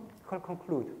briefly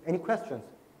conclude. Any questions?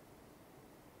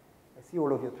 I see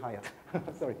all of you are tired.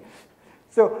 Sorry.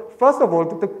 So first of all,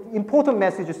 the important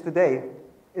messages today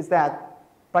is that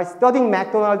by studying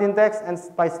McDonald index and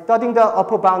by studying the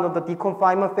upper bound of the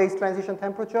deconfinement phase transition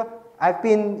temperature, I've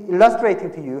been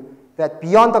illustrating to you that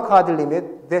beyond the Cardi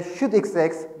limit, there should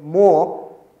exist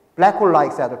more black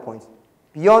hole-like saddle points,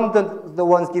 beyond the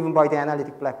ones given by the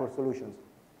analytic black hole solutions.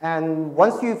 And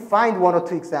once you find one or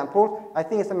two examples, I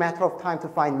think it's a matter of time to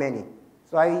find many.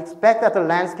 So I expect that the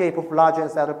landscape of large n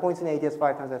saddle points in ADS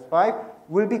 5 times S5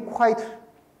 will be quite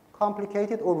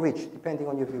complicated or rich, depending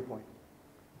on your viewpoint.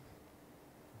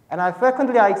 And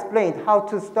secondly, I explained how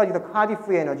to study the Cardi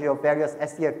free energy of various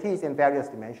SCFTs in various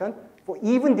dimensions. For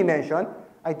even dimension,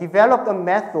 I developed a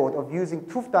method of using 't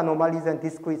Hooft anomalies and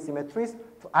discrete symmetries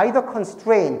to either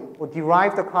constrain or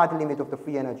derive the Cardi limit of the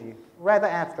free energy, rather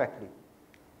abstractly.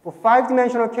 For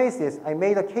 5-dimensional cases, I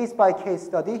made a case-by-case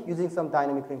study using some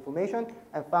dynamical information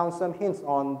and found some hints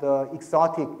on the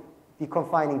exotic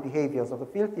deconfining behaviors of the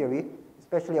field theory,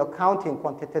 especially accounting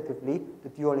quantitatively the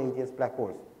dual ADS black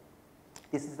holes.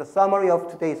 This is the summary of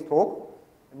today's talk.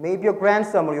 Maybe a grand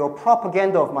summary or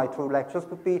propaganda of my 2 lectures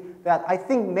could be that I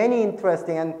think many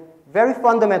interesting and very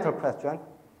fundamental questions,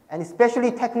 and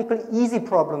especially technically easy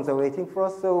problems are waiting for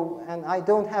us, and I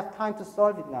don't have time to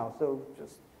solve it now, so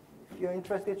just if you're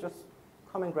interested, just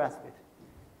come and grasp it.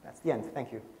 That's the end.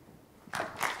 Thank you.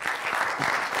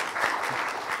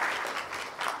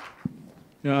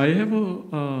 Yeah, I have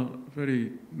a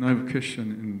very naive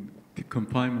question in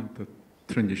deconfinement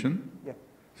transition. Yeah.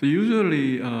 So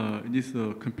usually it is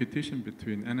a competition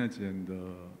between energy and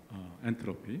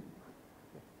entropy.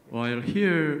 While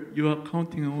here, you are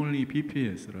counting only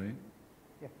BPS, right?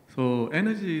 Yeah. So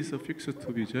energy is fixed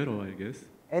to be 0, I guess.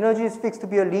 Energy is fixed to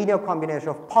be a linear combination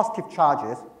of positive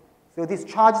charges. So these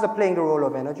charges are playing the role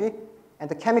of energy, and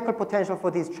the chemical potential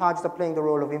for these charges are playing the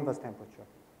role of inverse temperature.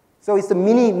 So it's a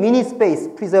mini space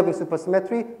preserving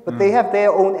supersymmetry, but they have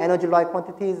their own energy-like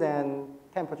quantities and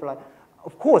temperature-like.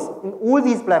 Of course, in all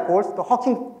these black holes, the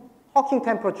Hawking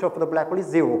temperature for the black hole is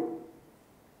 0.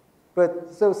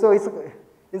 But so it's,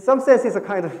 in some sense, it's a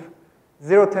kind of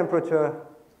zero temperature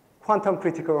quantum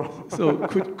critical. So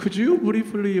could you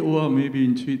briefly or maybe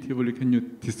intuitively can you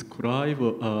describe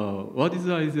what is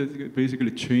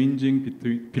basically changing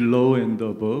between below and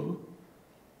above?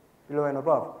 Below and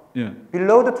above. Yeah.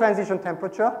 Below the transition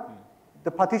temperature,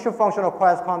 the partition function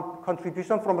acquires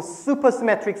contribution from a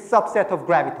supersymmetric subset of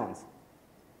gravitons.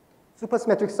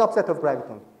 Supersymmetric subset of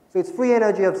gravitons. So it's free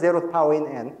energy of 0th power in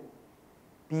n.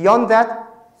 Beyond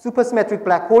that, supersymmetric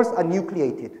black holes are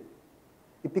nucleated.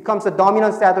 It becomes a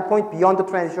dominant saddle point beyond the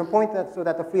transition point, so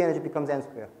that the free energy becomes n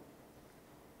squared.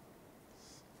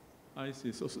 I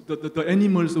see. So the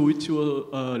animals which were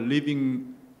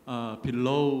living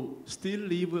below still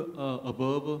live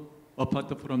above,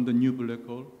 apart from the new black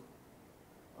hole?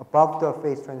 Above the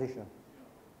phase transition.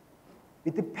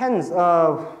 It depends.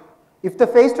 If the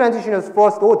phase transition is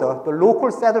first order, the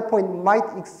local saddle point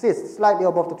might exist slightly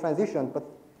above the transition, but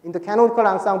in the canonical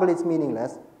ensemble, it's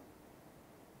meaningless.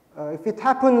 If it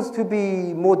happens to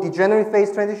be more degenerate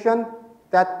phase transition,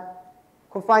 that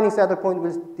confining saddle point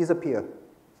will disappear.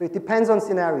 So it depends on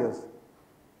scenarios.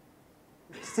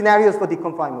 Scenarios for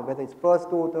deconfinement, whether it's first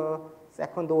order,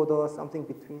 second order, something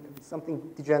between, something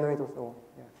degenerate or so on.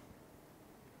 Yeah.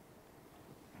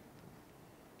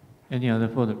 Any other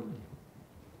further?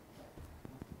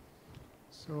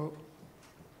 So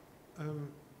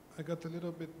I got a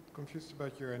little bit confused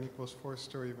about your n equals 4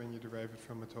 story when you derive it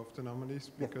from 't Hooft anomalies,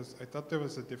 because I thought there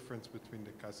was a difference between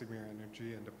the Casimir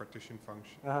energy and the partition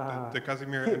function. The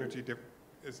Casimir energy,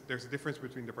 there's a difference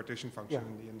between the partition function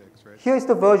and the index, right? Here is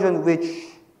the version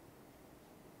which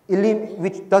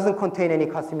doesn't contain any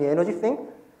Casimir energy thing.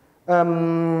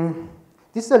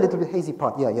 This is a little bit hazy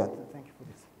part. Yeah. Thank you for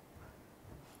this.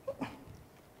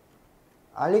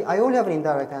 I only have an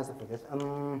indirect answer for this.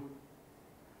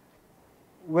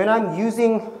 When I'm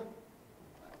using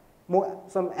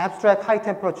some abstract high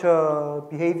temperature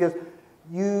behaviors,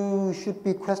 you should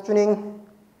be questioning.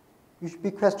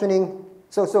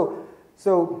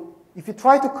 So if you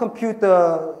try to compute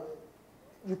the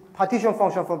partition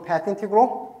function from path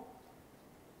integral,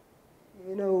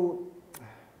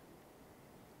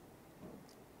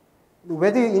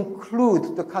 whether you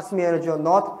include the Casimir energy or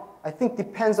not, I think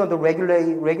depends on the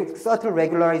subtle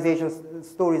regularization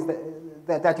stories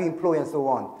that you employ and so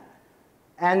on.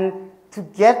 And to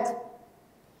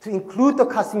include the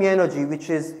Casimir energy, which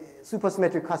is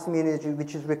supersymmetric Casimir energy,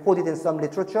 which is recorded in some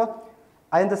literature,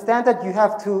 I understand that you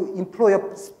have to employ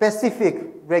a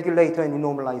specific regulator in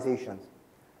renormalization.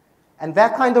 And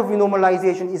that kind of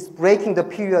renormalization is breaking the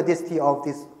periodicity of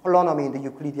this holonomy in the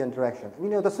Euclidean direction.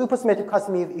 The supersymmetric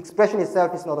Casimir expression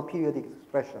itself is not a periodic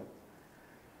expression.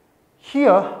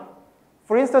 Here,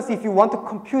 for instance, if you want to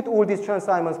compute all these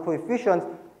Chern-Simons coefficients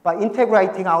by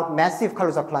integrating out massive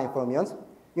Kaluza-Klein fermions,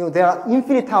 there are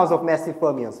infinite towers of massive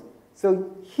fermions.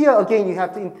 So here again, you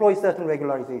have to employ certain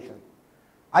regularization.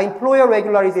 I employ a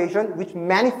regularization which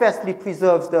manifestly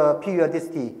preserves the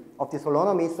periodicity of this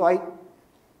holonomy. So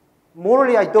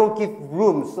morally, I don't give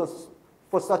room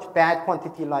for such bad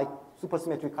quantity like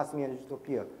supersymmetric Casimir energy to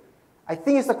appear. I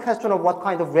think it's a question of what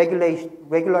kind of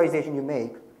regularization you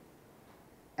make.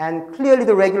 And clearly,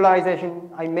 the regularization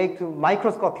I make to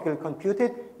microscopically compute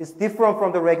it is different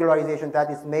from the regularization that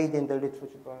is made in the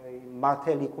literature by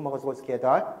Martelli, Komagaszewski et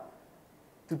al.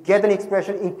 To get an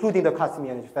expression including the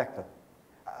Casimir energy factor.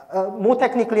 More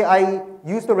technically, I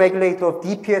use the regulator of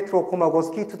Di Pietro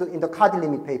Komagaszewski in the Cardi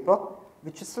limit paper,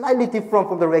 which is slightly different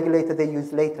from the regulator they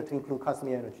use later to include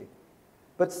Casimir energy.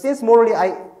 But since morally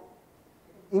I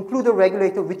include a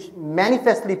regulator which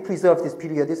manifestly preserves this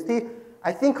periodicity,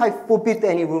 I think I forbid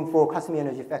any room for Casimir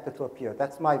energy factor to appear.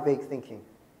 That's my vague thinking.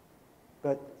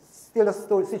 But still, the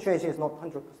situation is not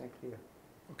 100% clear.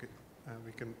 Okay,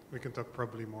 we can talk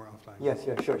probably more offline. Yes,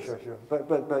 sure.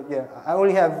 But yeah, I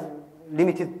only have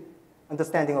limited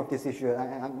understanding of this issue.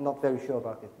 I'm not very sure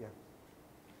about it. Yeah.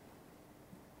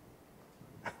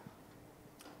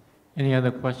 Any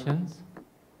other questions?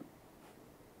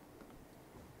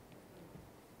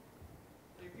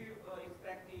 If you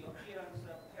expect the appearance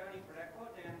of pairing black hole,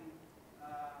 then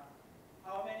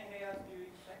how many hairs do you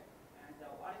expect? And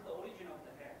what is the origin of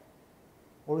the hair?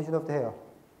 Origin of the hair.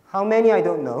 How many, I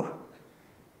don't know.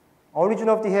 origin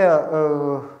of the hair,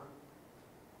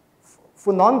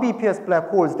 for non-BPS black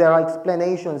holes, there are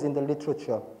explanations in the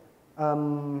literature.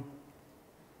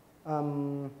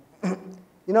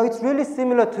 You know, it's really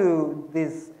similar to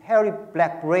these hairy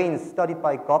black brains studied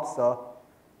by Gobser.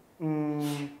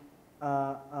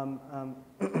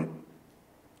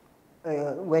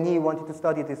 When he wanted to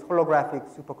study this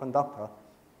holographic superconductor.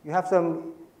 You have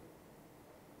some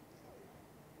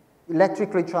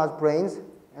electrically charged brains,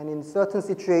 and in certain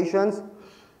situations,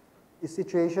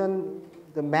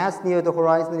 the mass near the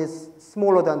horizon is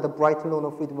smaller than the Brighton law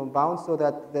of freedom of bound, so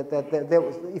that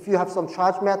if you have some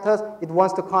charged matters, it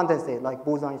wants to condensate, like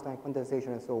Bose-Einstein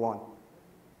condensation and so on.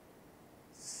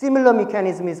 Similar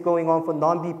mechanism is going on for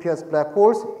non-BPS black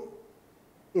holes,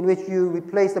 in which you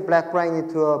replace the black brine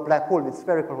into a black hole with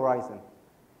spherical horizon.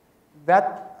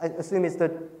 That, I assume, is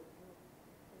the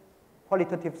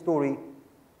qualitative story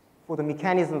for the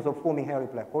mechanisms of forming hairy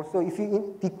black holes. So if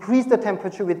you decrease the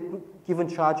temperature with given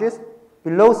charges,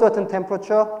 below certain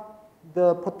temperature,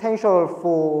 the potential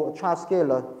for charge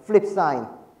scalar flips sign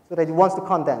so that it wants to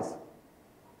condense.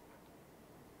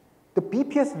 The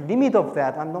BPS limit of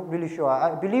that, I'm not really sure.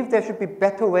 I believe there should be a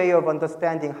better way of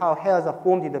understanding how hairs are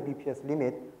formed in the BPS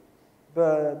limit,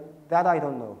 but that I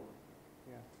don't know.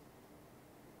 Yeah.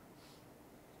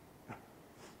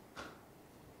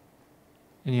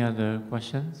 Any other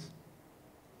questions?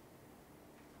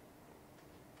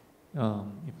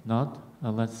 If not,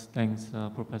 let's thank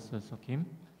Professor So Kim.